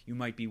you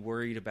might be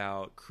worried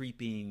about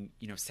creeping,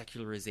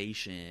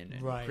 secularization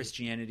and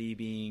Christianity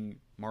being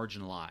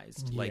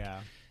marginalized.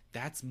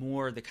 That's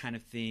more the kind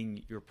of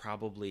thing you're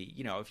probably,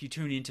 if you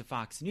tune into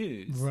Fox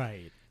News,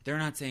 they're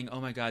not saying,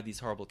 oh my God, these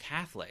horrible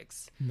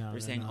Catholics.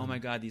 They're saying, oh my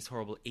God, these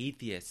horrible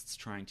atheists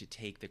trying to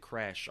take the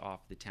creche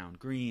off the town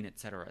green, et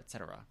cetera, et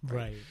cetera.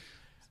 Right.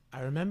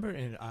 I remember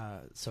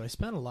so I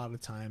spent a lot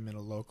of time in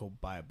a local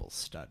Bible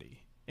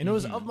study, and it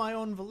was of my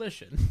own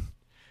volition.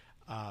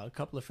 A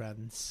couple of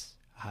friends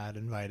had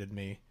invited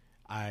me.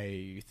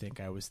 I think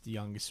I was the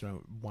youngest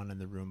one in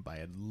the room by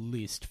at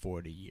least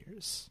 40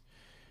 years.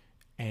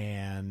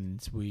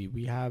 And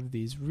we have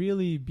these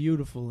really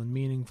beautiful and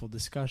meaningful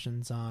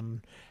discussions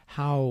on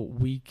how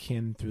we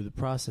can, through the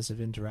process of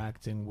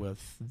interacting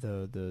with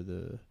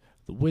the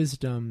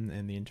wisdom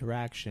and the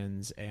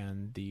interactions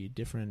and the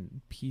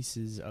different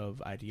pieces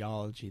of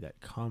ideology that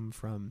come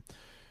from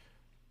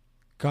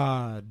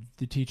God,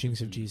 the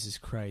teachings of Jesus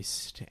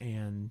Christ,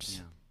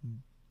 and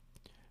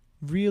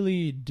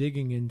really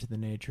digging into the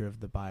nature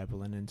of the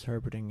Bible and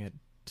interpreting it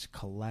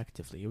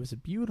collectively. It was a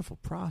beautiful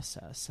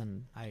process,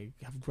 and I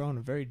have grown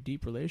a very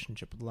deep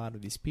relationship with a lot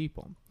of these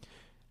people.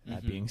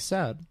 That being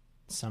said,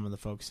 some of the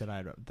folks that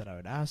I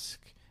would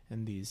ask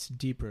in these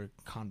deeper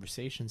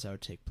conversations that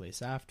would take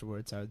place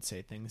afterwards, I would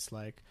say things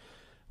like,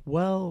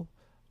 well,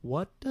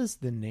 what does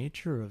the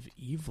nature of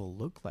evil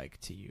look like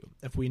to you?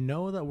 If we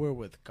know that we're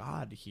with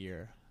God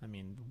here, I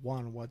mean,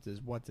 one, what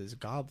does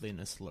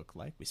godliness look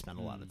like? We spend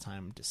a lot of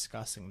time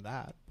discussing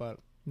that, but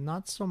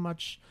not so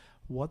much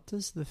what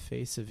does the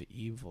face of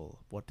evil,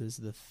 what does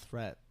the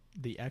threat,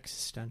 the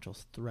existential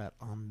threat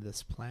on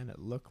this planet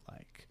look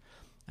like?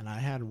 And I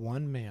had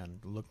one man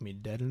look me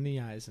dead in the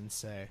eyes and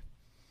say,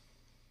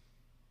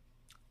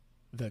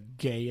 the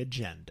gay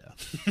agenda.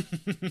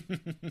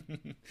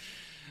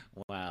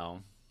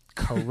 Wow.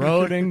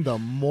 Corroding the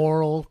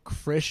moral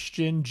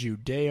Christian,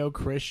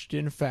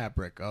 Judeo-Christian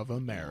fabric of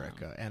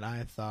America. And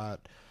I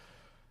thought,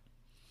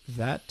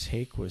 that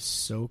take was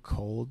so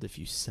cold, if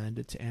you send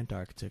it to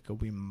Antarctica,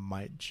 we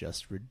might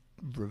just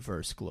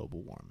reverse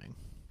global warming.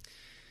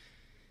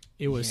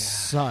 It was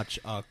such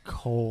a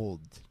cold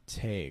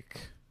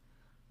take.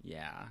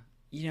 Yeah.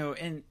 You know,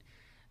 and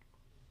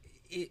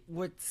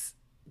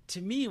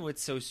to me,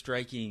 what's so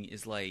striking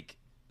is like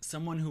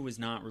someone who was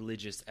not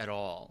religious at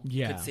all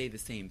could say the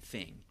same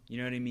thing. You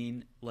know what I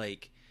mean?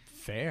 Like,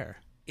 fair.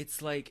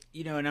 It's like,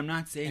 you know, and I'm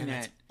not saying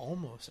that it's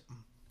almost.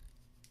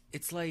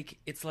 It's like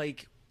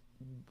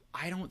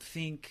I don't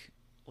think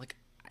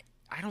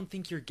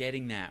you're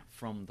getting that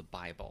from the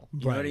Bible.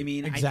 You know what I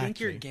mean? Exactly. I think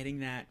you're getting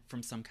that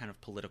from some kind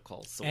of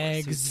political source.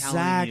 Exactly. Who's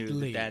telling you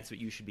that that's what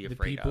you should be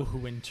afraid of. The people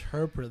who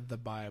interpret the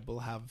Bible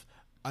have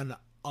an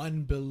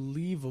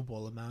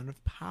unbelievable amount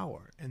of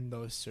power in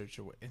those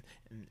situations.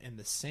 And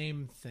the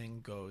same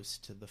thing goes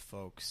to the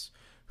folks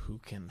who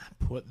can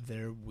put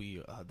their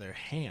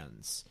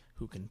hands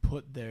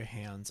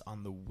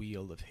on the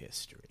wheel of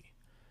history.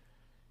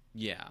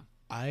 Yeah.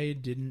 I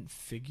didn't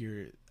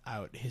figure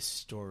out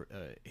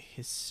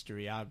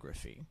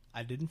historiography.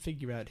 I didn't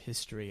figure out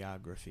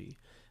historiography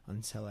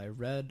until I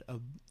read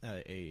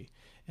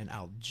an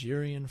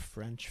Algerian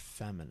French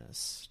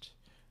feminist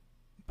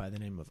by the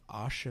name of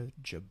Asha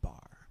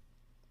Jabbar.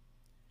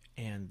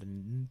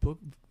 And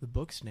the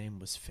book's name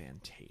was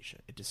Fantasia.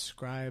 It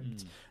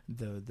described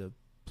the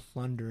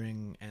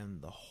plundering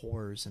and the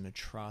horrors and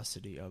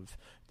atrocity of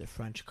the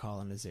French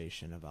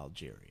colonization of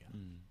Algeria.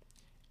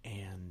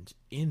 And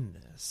in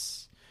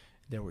this,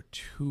 there were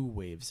two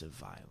waves of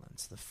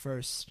violence. The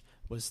first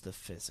was the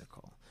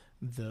physical,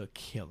 the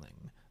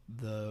killing,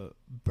 the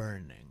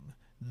burning,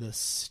 the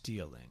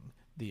stealing,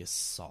 the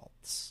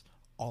assaults,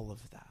 all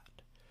of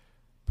that.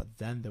 But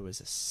then there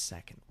was a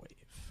second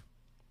wave.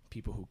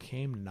 People who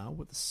came not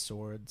with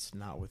swords,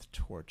 not with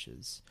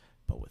torches,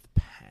 but with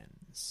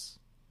pens.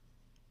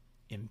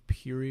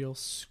 Imperial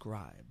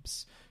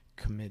scribes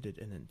committed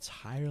an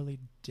entirely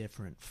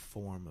different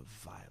form of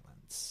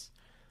violence.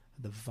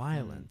 The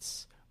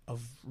violence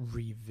of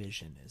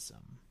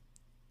revisionism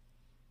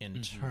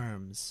in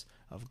terms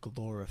of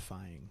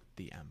glorifying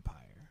the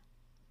empire.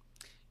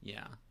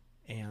 Yeah.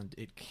 And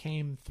it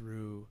came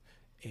through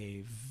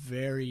a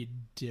very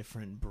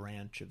different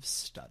branch of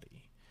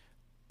study.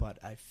 But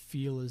I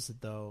feel as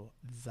though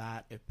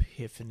that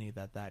epiphany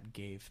that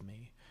gave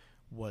me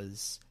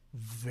was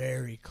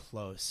very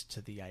close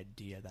to the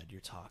idea that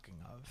you're talking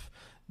of,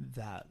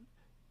 that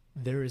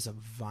there is a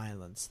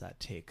violence that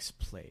takes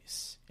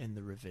place in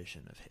the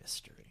revision of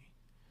history.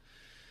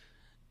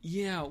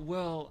 Yeah,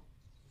 well,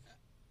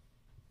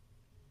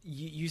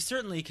 you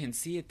certainly can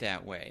see it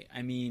that way.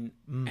 I mean,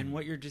 and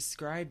what you're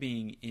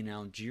describing in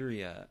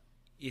Algeria,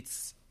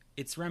 it's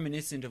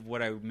reminiscent of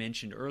what I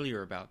mentioned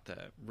earlier about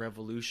the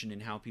revolution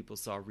and how people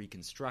saw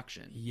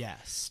Reconstruction.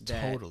 Yes,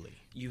 that totally.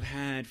 You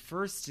had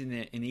first in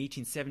the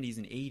 1870s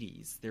and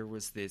 80s, there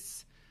was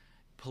this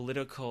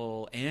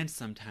political and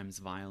sometimes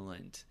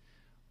violent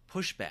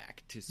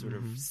pushback to sort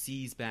of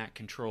seize back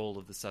control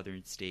of the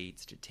southern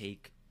states, to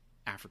take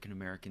African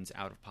Americans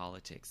out of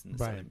politics in the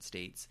southern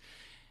states.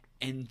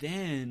 And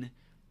then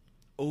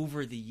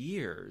over the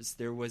years,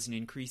 there was an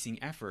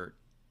increasing effort,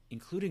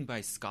 including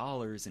by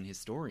scholars and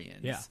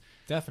historians,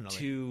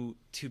 definitely,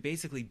 to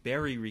basically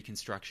bury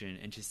Reconstruction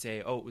and to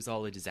say, oh, it was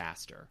all a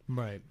disaster.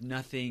 Right.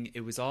 Nothing,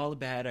 it was all a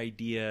bad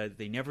idea.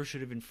 They never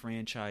should have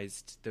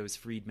enfranchised those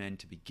freedmen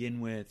to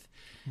begin with.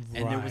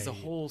 And there was a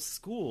whole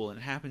school, and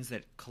it happens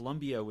that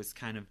Columbia was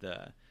kind of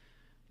the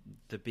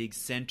the big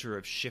center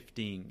of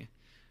shifting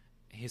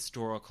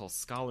historical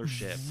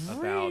scholarship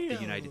about the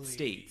United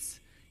States.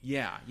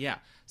 Yeah.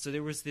 So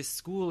there was this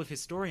school of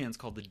historians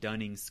called the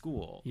Dunning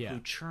School who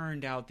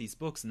churned out these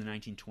books in the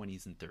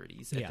 1920s and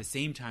 30s at the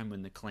same time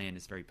when the Klan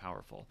is very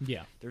powerful.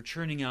 Yeah. They're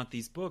churning out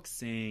these books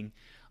saying,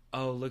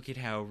 oh, look at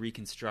how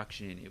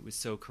Reconstruction, it was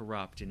so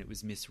corrupt and it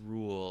was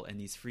misrule and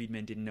these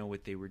freedmen didn't know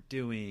what they were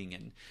doing.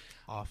 And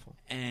awful.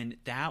 And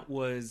that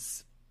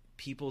was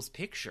people's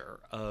picture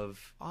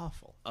of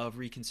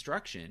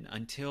Reconstruction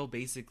until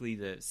basically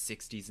the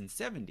 60s and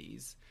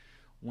 70s,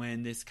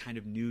 when this kind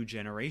of new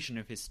generation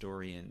of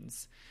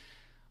historians,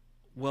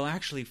 well,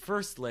 actually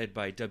first led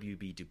by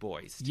W.B. Du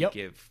Bois, to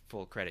give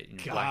full credit in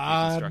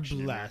Black Reconstruction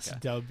in America.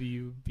 God bless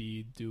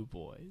W.B. Du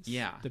Bois.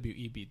 Yeah.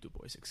 W.E.B. Du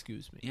Bois,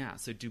 excuse me. Yeah,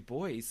 so Du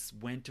Bois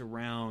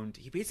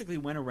he basically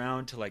went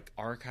around to like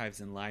archives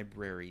and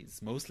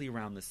libraries, mostly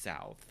around the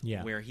South,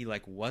 where he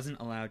like wasn't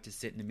allowed to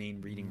sit in the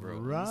main reading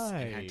rooms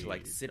and had to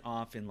like sit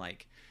off in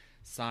like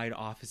side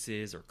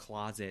offices or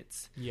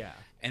closets. Yeah.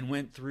 And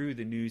went through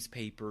the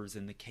newspapers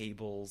and the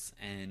cables,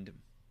 and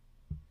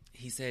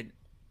he said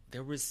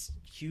there was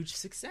huge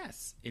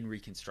success in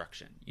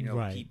Reconstruction. You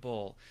know,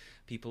 people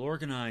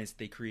organized,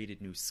 they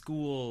created new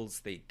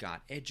schools, they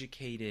got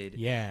educated.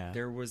 Yeah.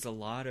 There was a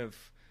lot of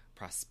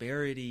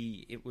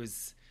prosperity. It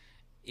was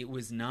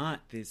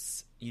not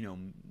this,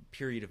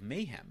 period of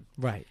mayhem.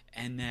 Right.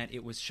 And that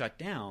it was shut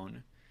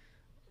down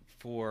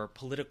for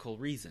political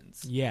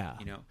reasons. Yeah.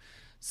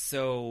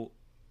 So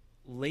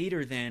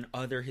later then,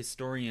 other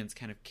historians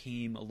kind of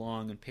came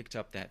along and picked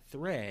up that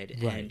thread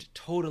and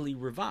totally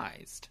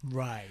revised.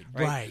 Right.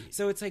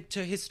 So it's like,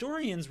 to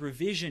historians,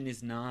 revision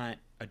is not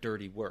a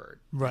dirty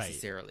word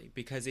necessarily,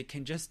 because it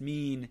can just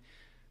mean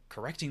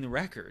correcting the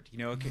record,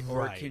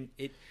 or can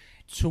it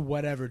to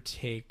whatever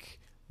take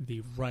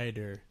the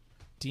writer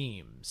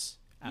deems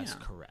as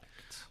correct.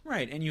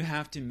 Right, and you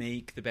have to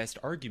make the best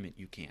argument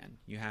you can.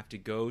 You have to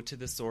go to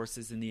the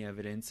sources and the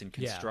evidence and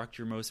construct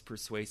your most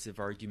persuasive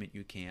argument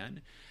you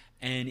can.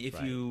 And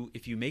if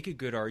you make a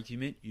good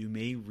argument, you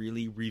may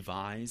really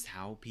revise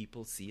how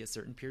people see a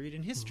certain period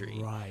in history.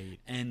 Right.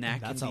 And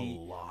that's a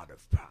lot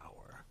of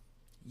power.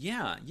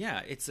 Yeah.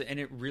 And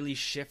it really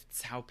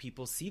shifts how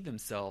people see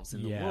themselves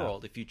in the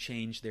world if you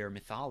change their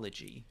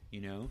mythology,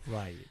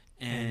 Right.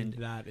 And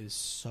that is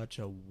such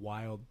a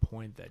wild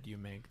point that you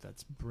make.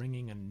 That's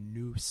bringing a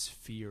new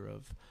sphere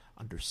of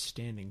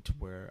understanding to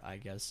where, I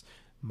guess,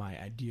 my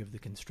idea of the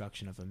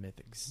construction of a myth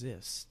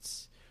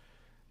exists.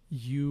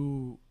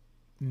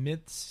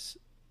 Myths,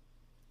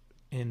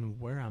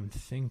 and where I'm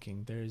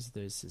thinking, there's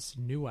this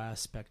new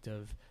aspect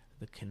of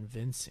the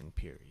convincing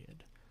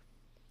period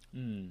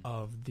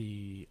of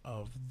the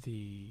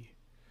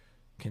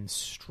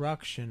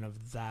construction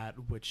of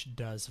that which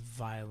does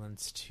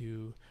violence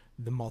to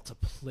the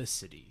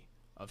multiplicity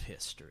of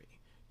history.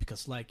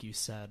 Because like you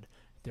said,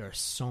 there are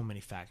so many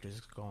factors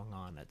going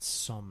on at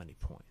so many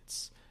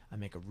points. I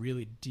make a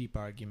really deep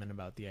argument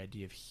about the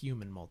idea of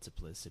human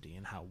multiplicity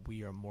and how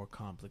we are more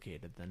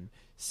complicated than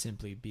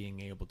simply being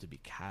able to be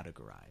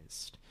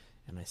categorized.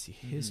 And I see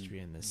history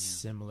in this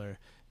similar,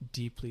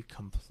 deeply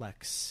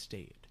complex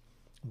state,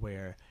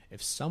 where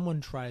if someone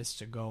tries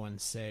to go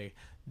and say,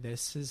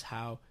 this is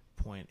how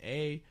point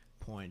A,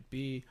 point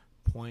B,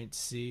 point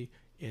C,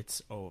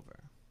 it's over.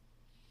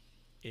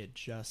 It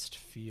just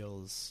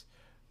feels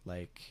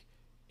like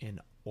an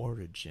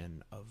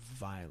origin of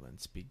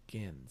violence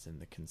begins in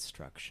the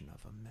construction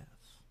of a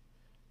myth.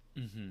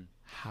 Mm-hmm.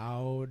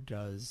 How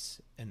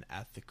does an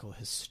ethical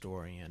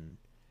historian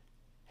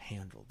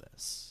handle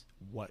this?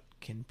 What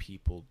can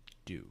people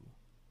do?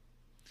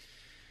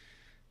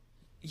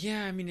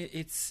 Yeah, I mean,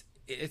 it's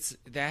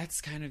that's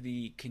kind of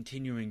the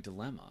continuing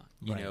dilemma,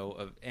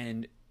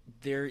 and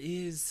there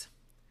is,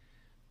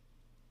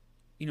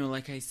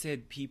 like I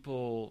said,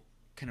 people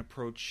can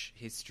approach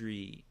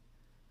history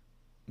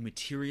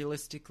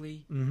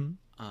materialistically. Mm-hmm.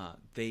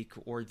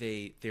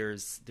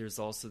 There's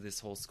also this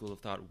whole school of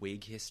thought,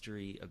 Whig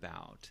history,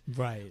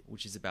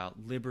 which is about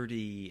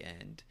liberty,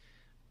 and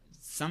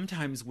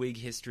sometimes Whig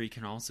history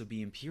can also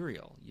be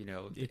imperial.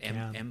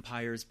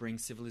 Empires bring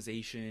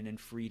civilization and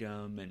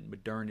freedom and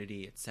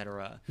modernity,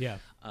 etc. Yeah.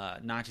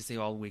 Not to say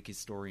all Whig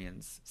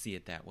historians see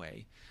it that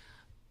way.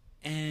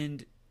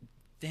 And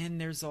then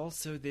there's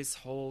also this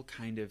whole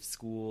kind of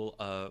school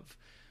of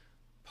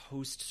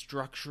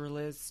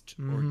post-structuralist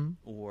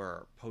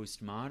or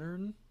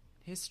postmodern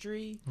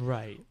history,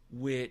 right?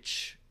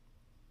 Which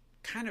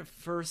kind of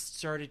first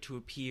started to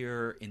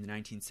appear in the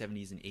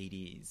 1970s and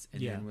 80s,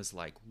 and then was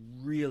like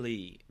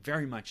really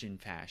very much in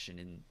fashion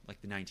in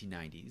like the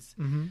 1990s.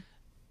 Mm-hmm.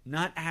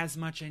 Not as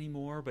much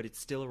anymore, but it's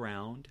still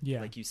around. Yeah,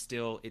 like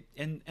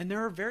and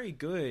there are very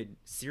good,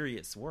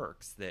 serious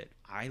works that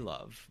I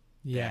love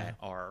that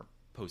are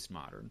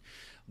postmodern,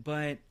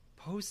 but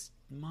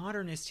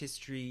postmodernist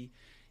history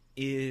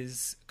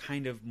is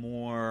kind of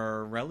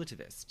more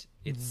relativist.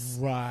 It's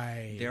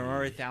there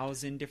are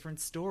 1,000 different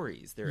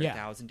stories. There are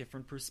 1,000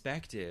 different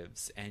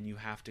perspectives, and you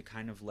have to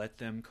kind of let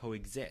them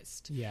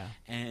coexist. Yeah.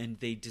 And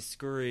they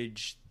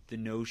discourage the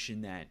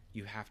notion that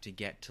you have to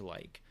get to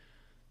like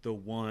the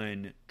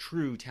one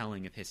true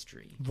telling of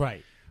history.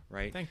 Right.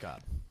 Thank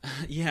God.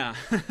 Yeah.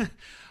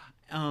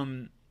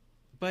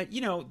 But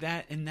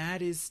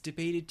that is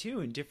debated too,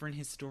 and different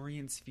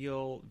historians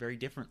feel very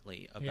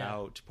differently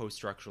about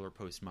post-structural or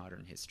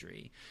postmodern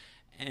history.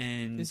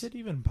 And is it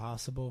even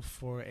possible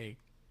for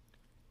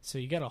so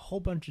you get a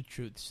whole bunch of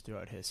truths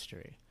throughout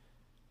history.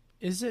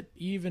 Is it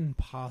even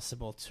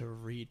possible to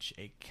reach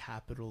a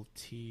capital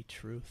T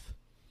truth?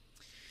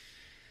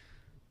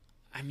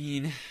 I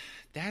mean,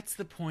 that's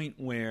the point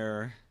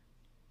where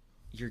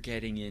you're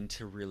getting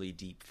into really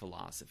deep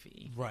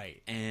philosophy.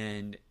 Right.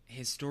 And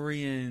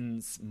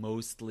historians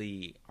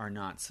mostly are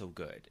not so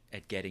good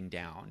at getting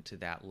down to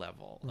that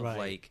level of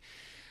like,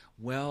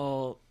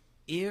 well,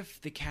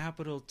 if the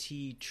capital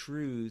T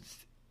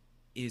truth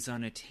is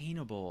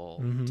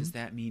unattainable, does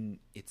that mean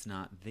it's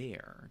not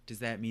there? Does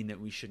that mean that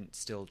we shouldn't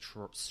still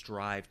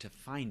strive to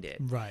find it?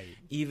 Right.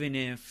 Even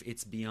if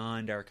it's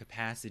beyond our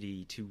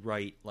capacity to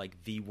write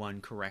like the one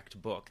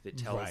correct book that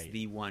tells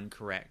the one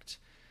correct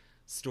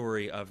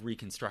story of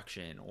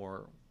Reconstruction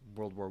or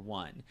World War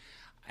One.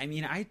 I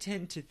mean, I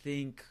tend to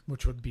think...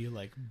 which would be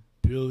like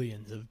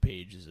billions of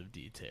pages of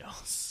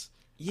details.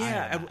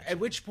 Yeah, at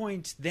which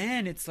point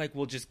then it's like,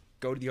 well, just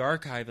go to the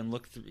archive and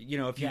look through,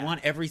 if you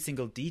want every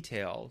single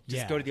detail,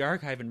 just go to the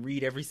archive and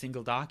read every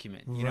single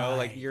document.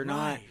 Like you're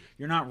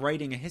not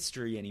writing a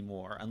history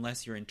anymore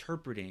unless you're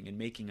interpreting and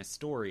making a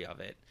story of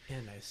it.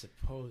 And I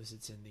suppose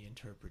it's in the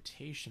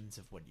interpretations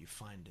of what you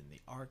find in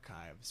the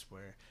archives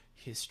where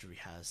history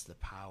has the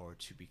power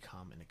to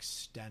become an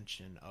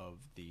extension of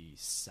the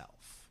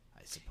self,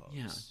 I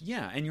suppose.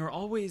 Yeah, and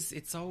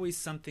it's always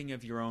something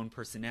of your own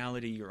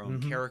personality, your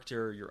own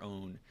character, your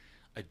own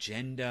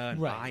agenda and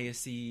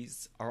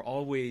biases are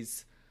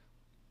always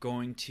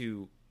going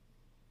to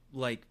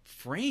like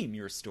frame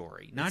your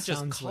story, not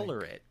just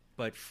color it,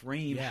 but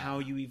frame how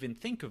you even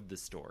think of the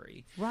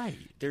story. Right.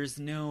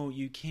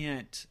 You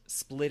can't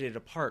split it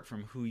apart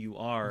from who you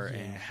are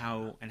and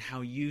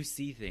how you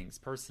see things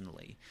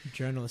personally.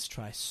 Journalists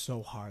try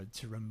so hard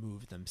to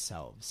remove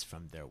themselves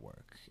from their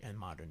work in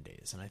modern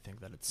days, and I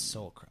think that it's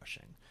soul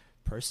crushing.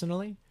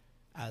 Personally,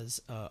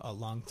 as a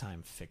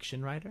longtime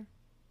fiction writer,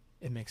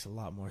 it makes a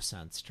lot more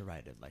sense to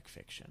write it like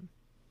fiction.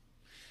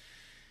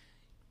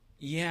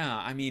 Yeah,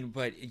 I mean,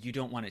 but you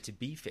don't want it to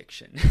be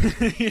fiction.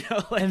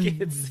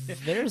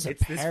 There's a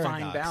paradox this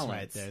fine balance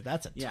right there.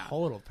 That's a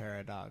total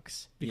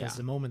paradox. Because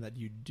the moment that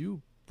you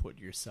do put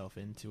yourself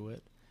into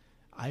it,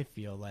 I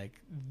feel like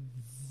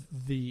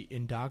the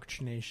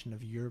indoctrination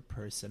of your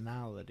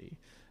personality,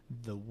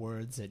 the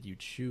words that you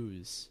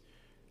choose,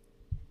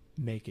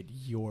 make it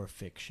your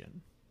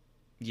fiction.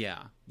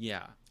 Yeah.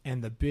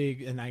 And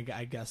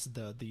I guess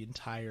the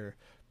entire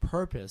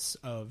purpose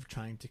of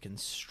trying to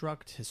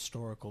construct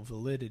historical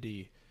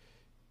validity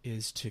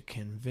is to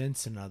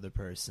convince another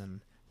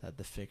person that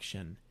the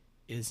fiction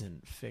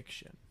isn't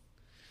fiction.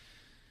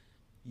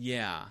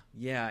 Yeah.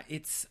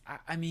 It's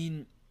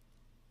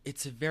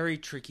a very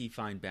tricky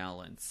fine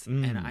balance.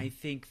 And I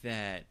think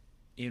that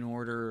in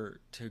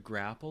order to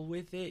grapple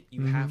with it,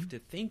 you have to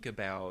think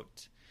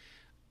about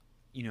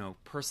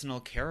personal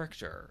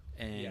character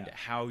and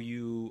how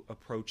you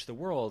approach the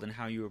world and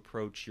how you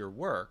approach your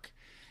work,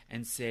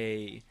 and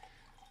say,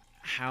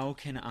 how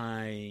can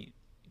I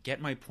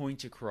get my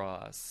point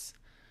across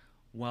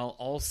while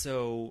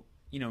also,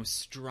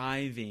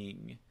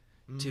 striving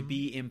to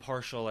be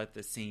impartial at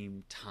the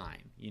same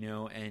time,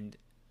 and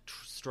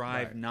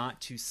strive not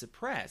to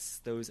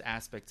suppress those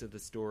aspects of the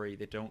story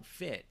that don't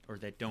fit or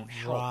that don't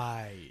help,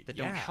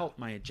 don't help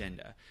my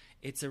agenda.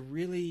 It's a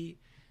really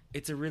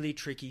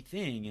tricky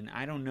thing, and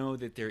I don't know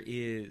that there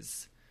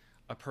is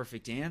a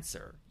perfect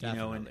answer.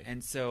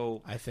 And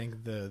so I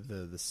think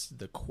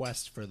the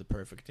quest for the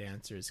perfect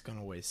answer is going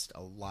to waste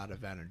a lot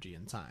of energy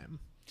and time.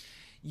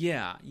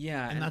 Yeah,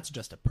 and that's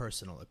just a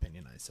personal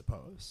opinion, I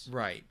suppose.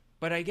 Right,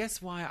 but I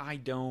guess why I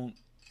don't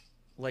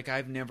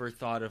I've never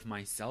thought of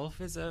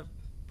myself as a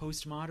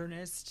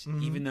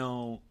postmodernist, even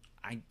though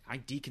I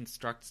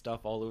deconstruct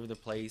stuff all over the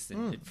place,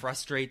 and it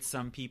frustrates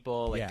some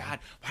people. God,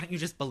 why don't you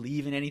just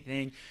believe in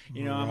anything?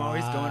 I'm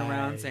always going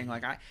around saying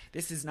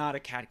this is not a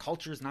cat.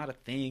 Culture is not a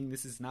thing.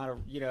 This is not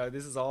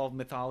this is all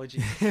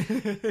mythology.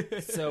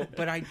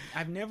 But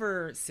I've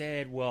never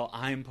said, well,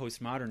 I'm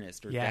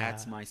postmodernist or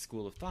that's my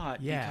school of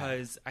thought,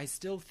 because I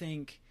still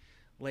think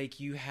I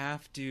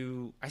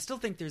still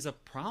think there's a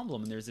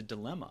problem and there's a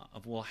dilemma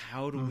of, well,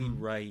 how do we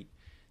write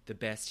the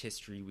best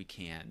history we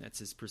can that's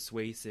as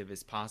persuasive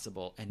as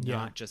possible and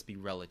not just be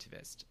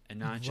relativist and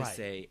not just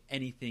say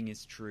anything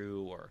is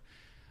true or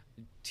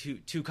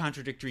two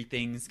contradictory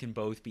things can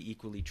both be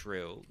equally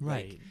true.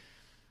 Right.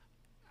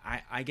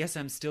 I guess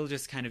I'm still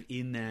just kind of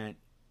in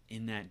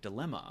that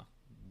dilemma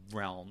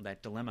realm,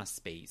 that dilemma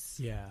space.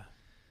 Yeah.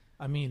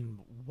 I mean,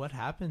 what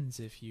happens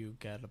if you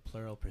get a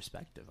plural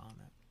perspective on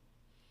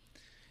it?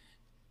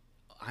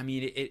 I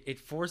mean, it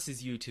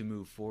forces you to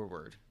move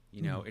forward.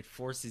 It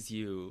forces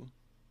you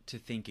to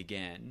think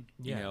again,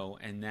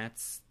 and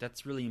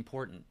that's really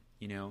important,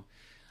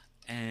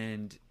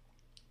 and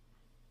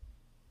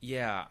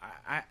Yeah,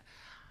 I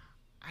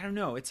don't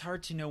know. It's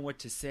hard to know what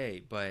to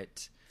say,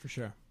 but for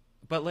sure.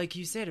 But like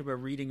you said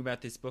about reading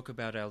about this book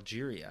about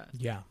Algeria,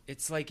 yeah,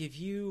 it's like if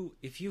you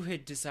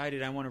had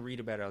decided I want to read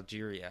about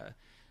Algeria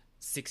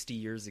 60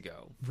 years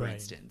ago, for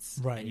instance,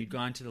 and you'd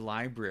gone to the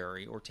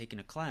library or taken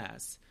a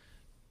class,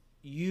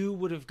 you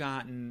would have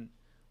gotten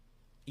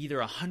either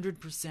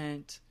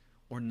 100%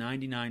 or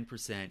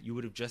 99%. You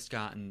would have just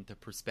gotten the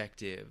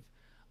perspective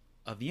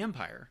of the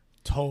empire,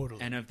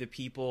 totally, and of the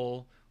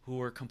people who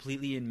were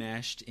completely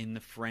enmeshed in the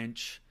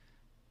French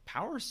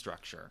power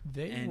structure.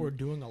 They were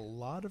doing a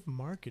lot of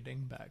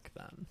marketing back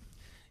then.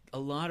 A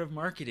lot of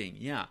marketing,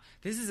 yeah.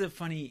 This is a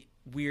funny,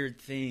 weird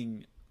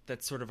thing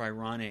that's sort of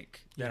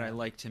ironic that I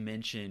like to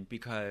mention,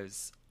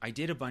 because I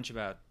did a bunch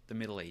about the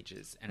Middle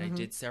Ages, and I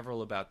did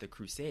several about the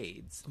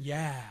Crusades.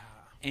 Yeah.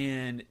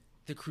 And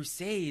the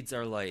Crusades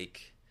are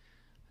like,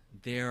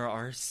 there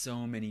are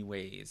so many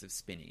ways of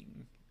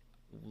spinning.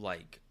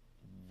 Like,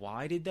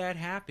 why did that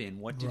happen?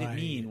 What did it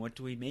mean? What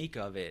do we make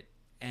of it?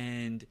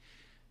 And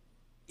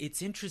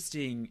it's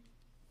interesting,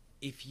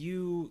 if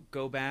you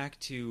go back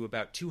to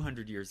about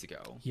 200 years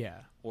ago,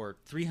 or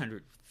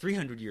 300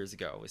 years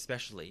ago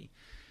especially,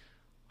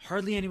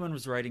 hardly anyone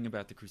was writing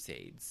about the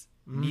Crusades,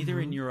 neither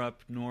in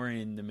Europe nor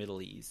in the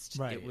Middle East.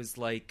 It was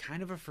like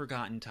kind of a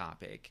forgotten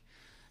topic.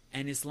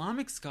 And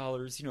Islamic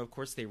scholars, of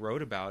course they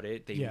wrote about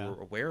it, they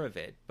were aware of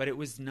it, but it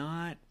was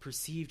not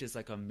perceived as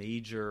like a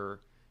major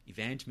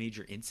event,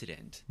 major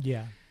incident.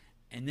 Yeah.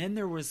 And then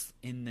there was,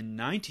 in the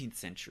 19th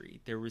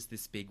century, there was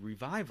this big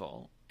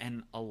revival,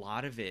 and a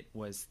lot of it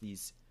was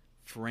these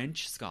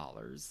French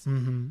scholars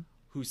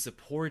who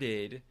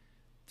supported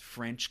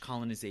French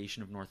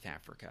colonization of North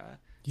Africa.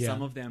 Yeah.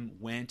 Some of them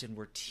went and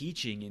were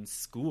teaching in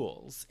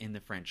schools in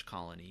the French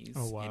colonies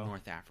in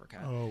North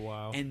Africa. Oh,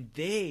 wow. And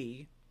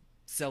they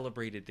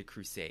celebrated the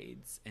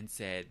Crusades and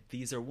said,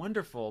 these are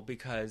wonderful,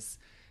 because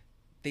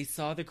they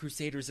saw the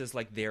Crusaders as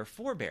like their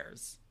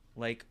forebears.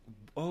 Like,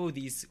 oh,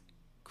 these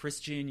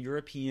Christian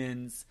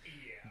Europeans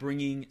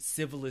bringing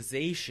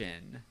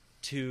civilization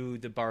to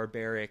the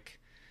barbaric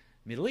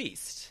Middle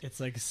East. It's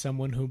like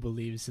someone who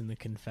believes in the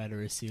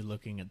Confederacy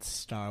looking at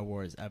Star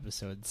Wars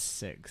Episode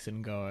 6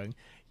 and going,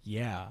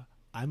 yeah,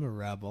 I'm a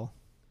rebel.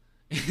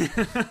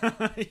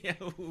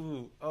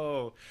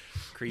 Oh,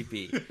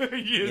 creepy.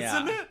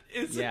 Isn't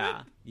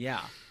it?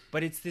 Yeah.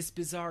 But it's this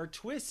bizarre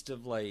twist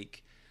of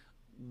like,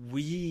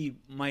 we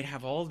might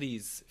have all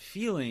these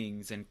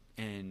feelings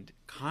and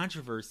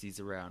controversies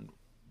around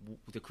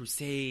the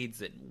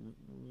Crusades and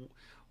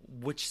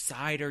which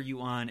side are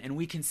you on, and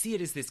we can see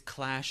it as this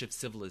clash of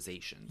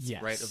civilizations,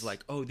 right? Of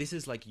like, oh, this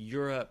is like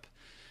Europe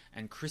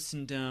and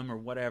Christendom or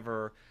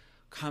whatever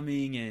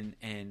coming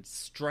and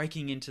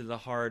striking into the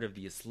heart of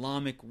the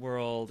Islamic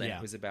world, and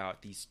it was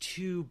about these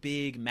two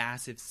big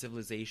massive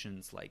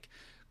civilizations like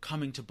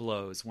coming to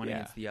blows one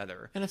against the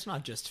other. And it's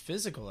not just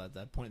physical at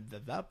that point.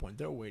 At that point,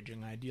 they're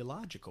waging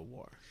ideological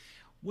war.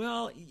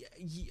 Well,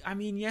 I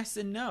mean, yes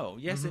and no.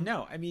 Yes and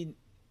no. I mean,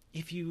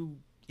 if you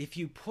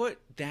put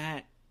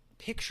that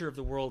picture of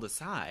the world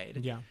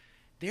aside,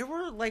 there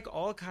were like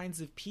all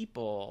kinds of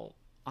people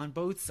on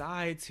both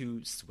sides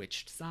who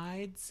switched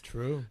sides.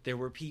 True. There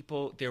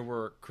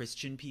were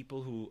Christian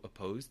people who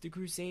opposed the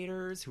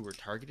Crusaders, who were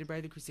targeted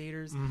by the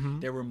Crusaders.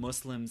 There were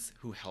Muslims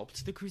who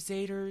helped the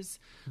Crusaders.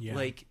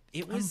 Like,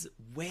 it was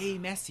way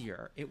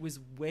messier. It was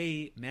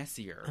way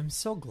messier. I'm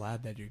so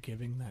glad that you're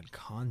giving that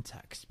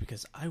context,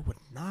 because I would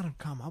not have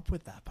come up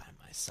with that by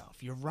myself.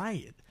 You're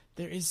right.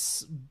 There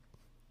is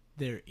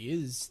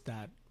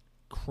that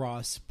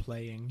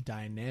cross-playing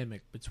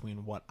dynamic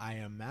between what I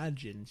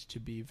imagined to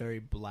be very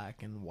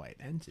black and white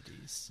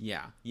entities.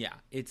 Yeah.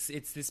 It's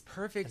this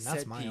perfect and that's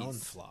set my piece. own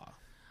flaw.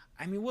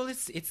 I mean, well,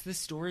 it's the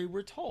story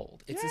we're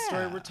told. It's the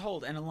story we're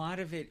told, and a lot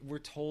of it we're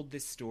told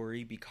this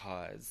story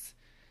because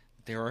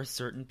there are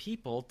certain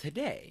people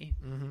today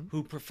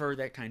who prefer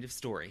that kind of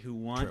story, who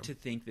want to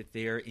think that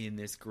they're in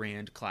this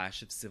grand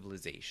clash of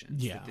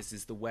civilizations. That this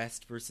is the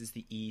West versus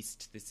the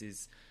East. This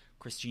is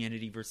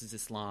Christianity versus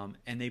Islam,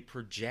 and they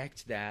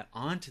project that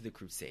onto the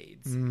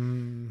Crusades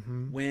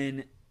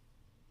when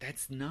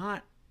that's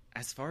not,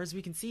 as far as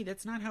we can see,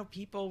 that's not how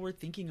people were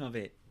thinking of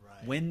it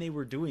when they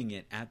were doing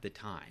it at the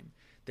time.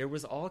 There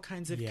was all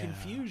kinds of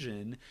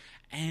confusion,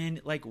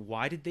 and like,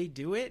 why did they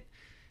do it?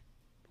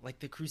 Like,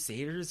 the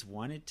Crusaders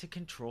wanted to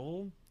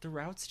control the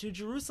routes to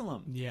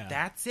Jerusalem. Yeah,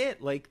 that's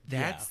it. Like,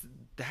 that's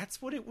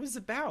what it was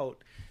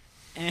about,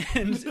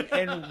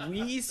 and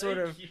we sort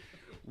of.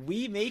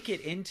 We make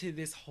it into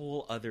this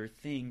whole other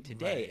thing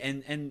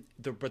today,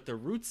 but the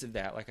roots of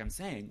that, like I'm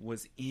saying,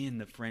 was in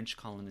the French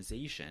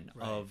colonization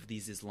of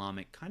these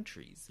Islamic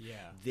countries. Yeah,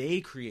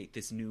 they create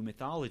this new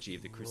mythology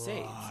of the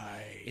Crusades.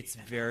 It's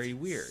very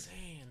weird.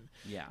 Insane.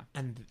 Yeah,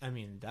 and I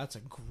mean that's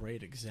a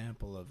great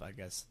example of, I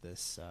guess,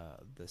 this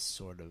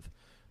sort of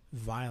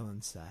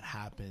violence that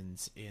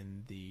happens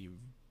in the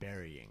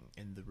burying,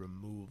 in the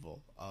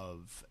removal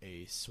of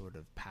a sort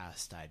of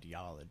past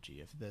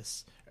ideology, of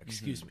this,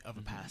 of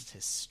a past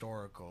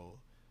historical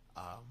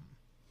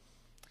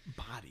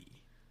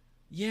body.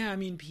 Yeah, I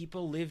mean,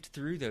 people lived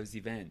through those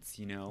events,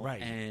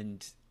 Right.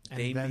 And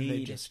then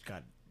they just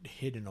got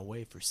hidden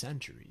away for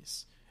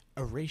centuries.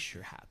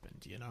 Erasure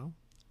happened,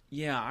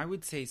 Yeah, I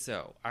would say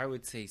so. I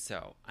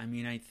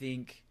mean, I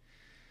think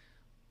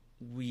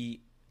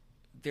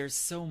there's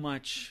so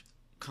much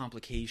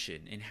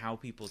complication in how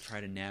people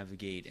try to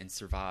navigate and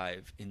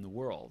survive in the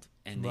world,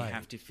 and they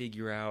have to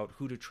figure out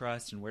who to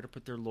trust and where to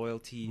put their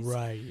loyalties.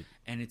 Right.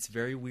 And it's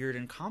very weird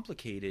and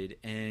complicated,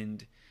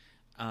 and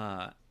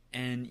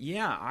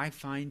yeah, I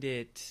find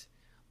it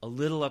a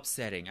little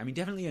upsetting. I mean,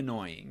 definitely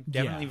annoying.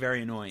 Definitely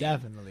very annoying.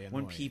 Definitely annoying.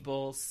 When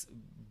people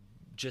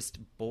just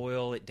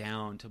boil it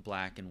down to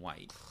black and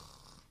white.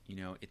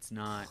 It's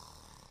not...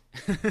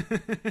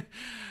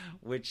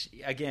 Which,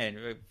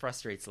 again,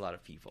 frustrates a lot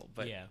of people.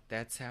 But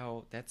that's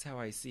how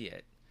I see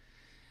it.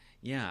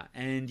 Yeah,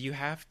 and you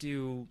have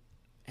to...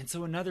 And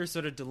so another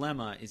sort of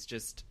dilemma is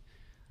just,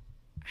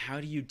 how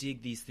do you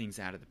dig these things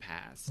out of the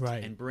past?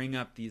 Right. And bring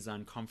up these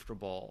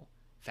uncomfortable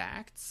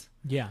facts?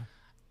 Yeah.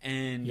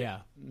 And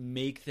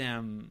make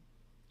them,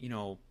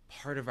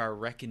 part of our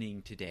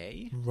reckoning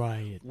today.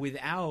 Right.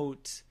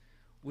 Without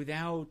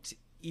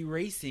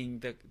erasing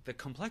the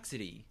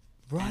complexity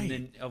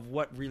of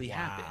what really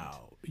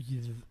happened.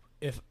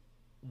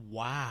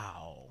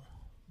 Wow.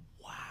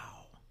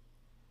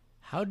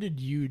 How did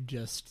you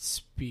just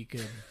speak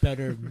a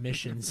better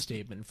mission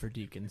statement for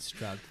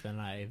Deconstruct than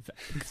I've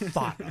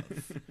thought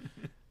of?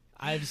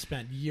 I've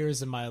spent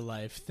years of my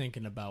life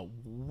thinking about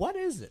what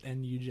is it,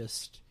 and you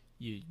just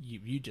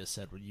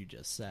said what you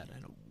just said,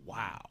 and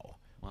wow.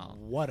 Wow.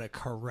 What a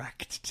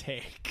correct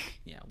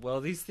take. Yeah,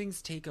 well, these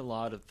things take a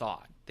lot of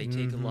thought. They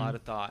take a lot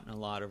of thought and a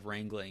lot of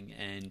wrangling,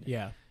 and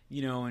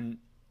and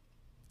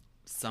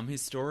some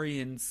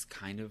historians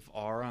kind of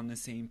are on the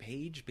same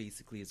page,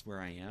 basically, as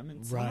where I am,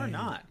 and some are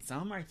not.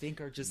 Some, I think,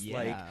 are just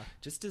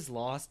just as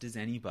lost as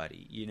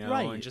anybody,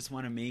 and just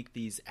want to make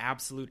these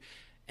absolute,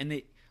 and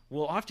they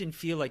will often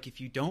feel like if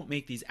you don't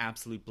make these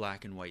absolute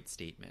black and white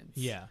statements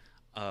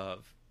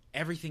of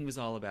everything was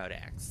all about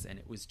X, and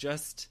it was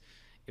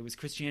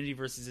Christianity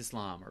versus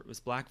Islam, or it was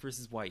black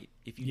versus white.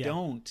 If you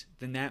don't,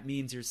 then that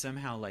means you're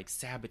somehow like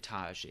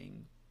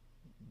sabotaging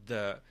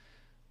the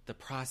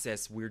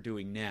process we're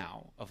doing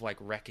now of like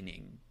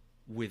reckoning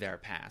with our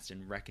past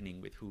and reckoning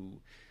with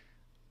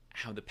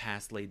how the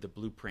past laid the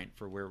blueprint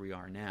for where we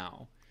are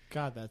now.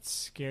 God, that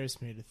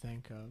scares me to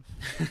think of.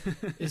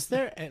 Is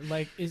there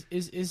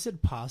is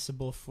it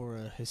possible for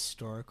a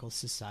historical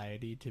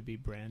society to be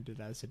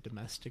branded as a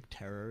domestic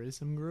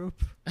terrorism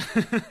group?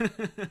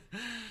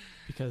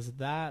 Because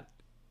that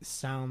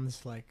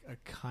sounds like a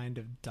kind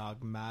of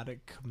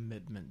dogmatic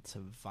commitment to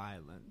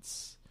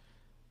violence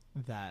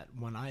that,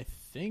 when I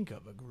think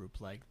of a group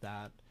like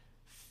that,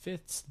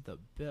 fits the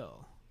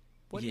bill.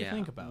 What do you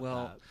think about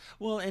that?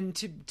 Well, and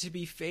to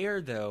be fair,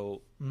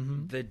 though,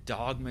 the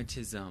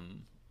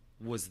dogmatism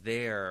was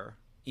there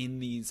in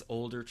these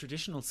older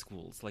traditional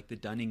schools, like the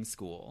Dunning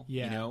School,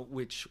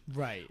 which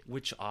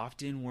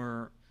often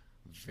were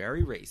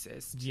very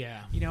racist.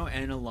 Yeah.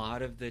 And a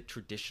lot of the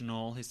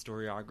traditional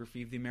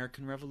historiography of the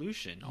American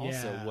Revolution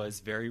also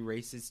was very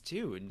racist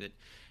too, and that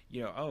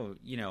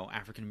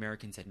African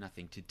Americans had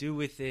nothing to do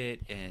with it,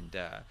 and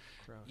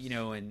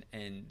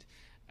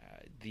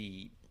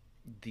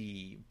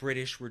the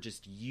British were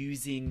just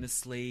using the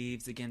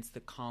slaves against the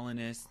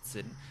colonists,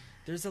 and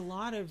there was a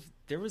lot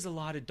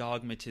of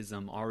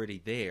dogmatism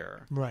already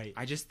there. Right.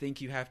 I just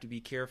think you have to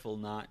be careful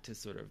not to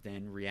sort of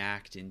then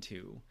react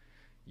into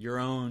your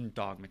own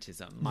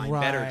dogmatism,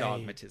 better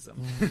dogmatism.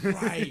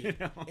 Right.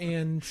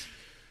 And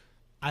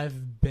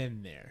I've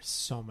been there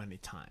so many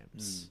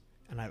times.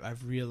 And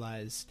I've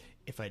realized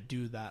if I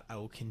do that, I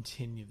will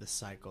continue the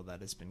cycle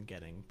that has been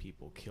getting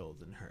people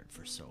killed and hurt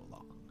for so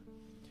long.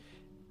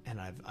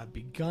 And I've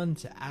begun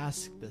to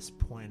ask this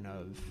point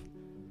of,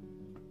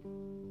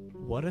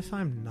 what if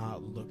I'm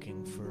not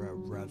looking for a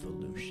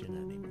revolution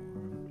anymore?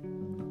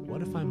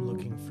 What if I'm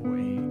looking for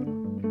a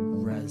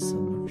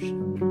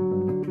resolution?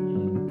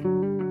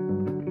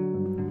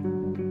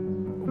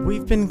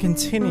 We've been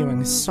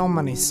continuing so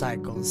many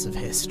cycles of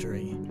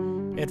history.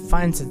 It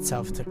finds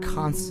itself to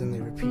constantly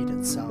repeat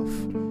itself,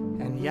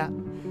 and yet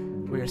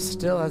we are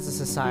still as a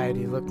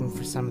society looking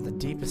for some of the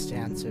deepest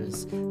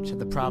answers to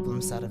the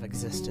problems that have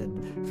existed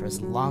for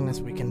as long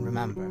as we can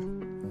remember.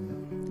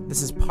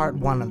 This is part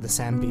 1 of the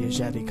Sam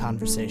Bigaetti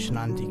conversation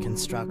on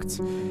Deconstruct,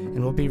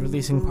 and we'll be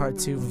releasing part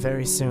 2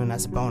 very soon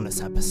as a bonus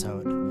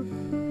episode.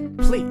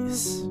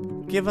 Please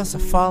give us a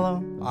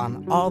follow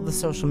on all the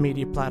social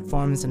media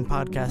platforms and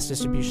podcast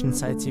distribution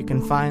sites you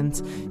can find.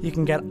 You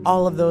can get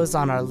all of those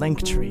on our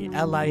Linktree,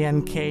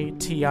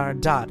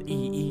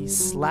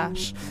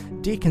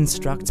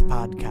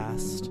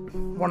 linktr.ee/deconstructpodcast.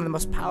 One of the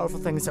most powerful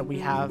things that we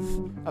have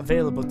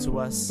available to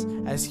us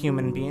as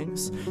human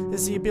beings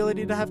is the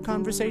ability to have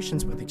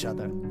conversations with each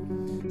other.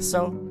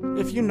 So,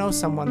 if you know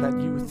someone that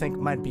you think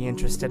might be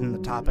interested in the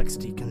topics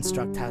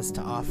Deconstruct has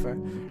to offer,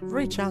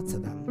 reach out to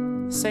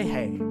them. Say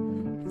hey.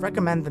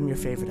 Recommend them your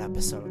favorite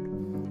episode.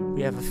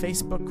 We have a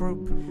Facebook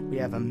group, we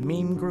have a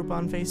meme group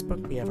on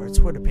Facebook, we have our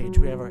Twitter page,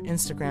 we have our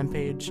Instagram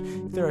page.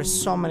 There are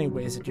so many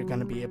ways that you're going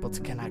to be able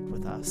to connect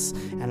with us,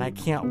 and I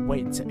can't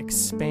wait to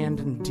expand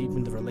and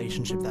deepen the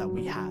relationship that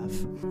we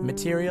have.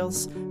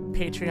 Materials,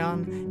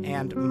 Patreon,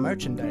 and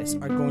merchandise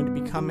are going to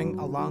be coming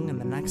along in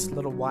the next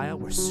little while.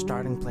 We're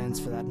starting plans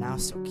for that now,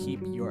 so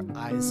keep your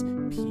eyes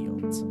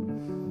peeled.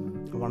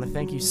 I want to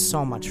thank you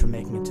so much for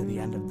making it to the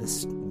end of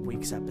this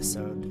week's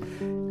episode.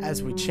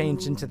 As we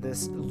change into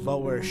this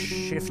lower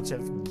shift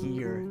of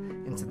gear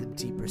into the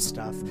deeper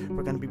stuff,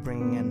 we're going to be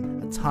bringing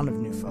in a ton of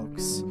new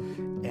folks.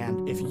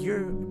 And if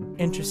you're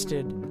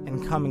interested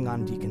in coming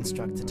on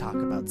Deconstruct to talk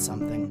about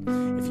something,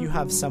 if you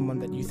have someone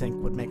that you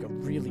think would make a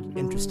really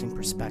interesting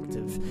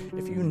perspective,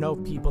 if you know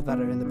people that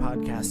are in the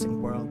podcasting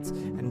world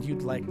and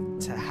you'd like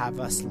to have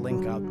us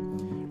link up,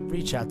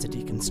 reach out to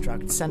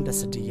Deconstruct, send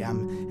us a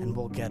DM, and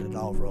we'll get it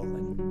all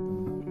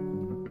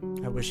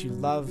rolling. I wish you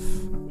love,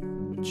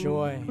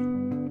 joy,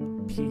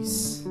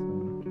 peace,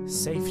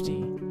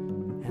 safety,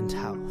 and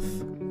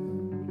health.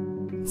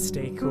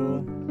 Stay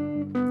cool,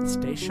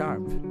 stay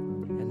sharp,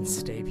 and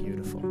stay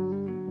beautiful.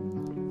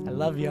 I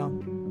love y'all.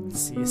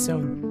 See you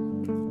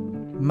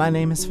soon. My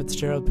name is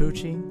Fitzgerald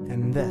Pucci,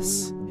 and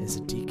this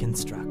is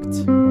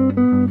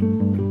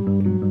Deconstruct.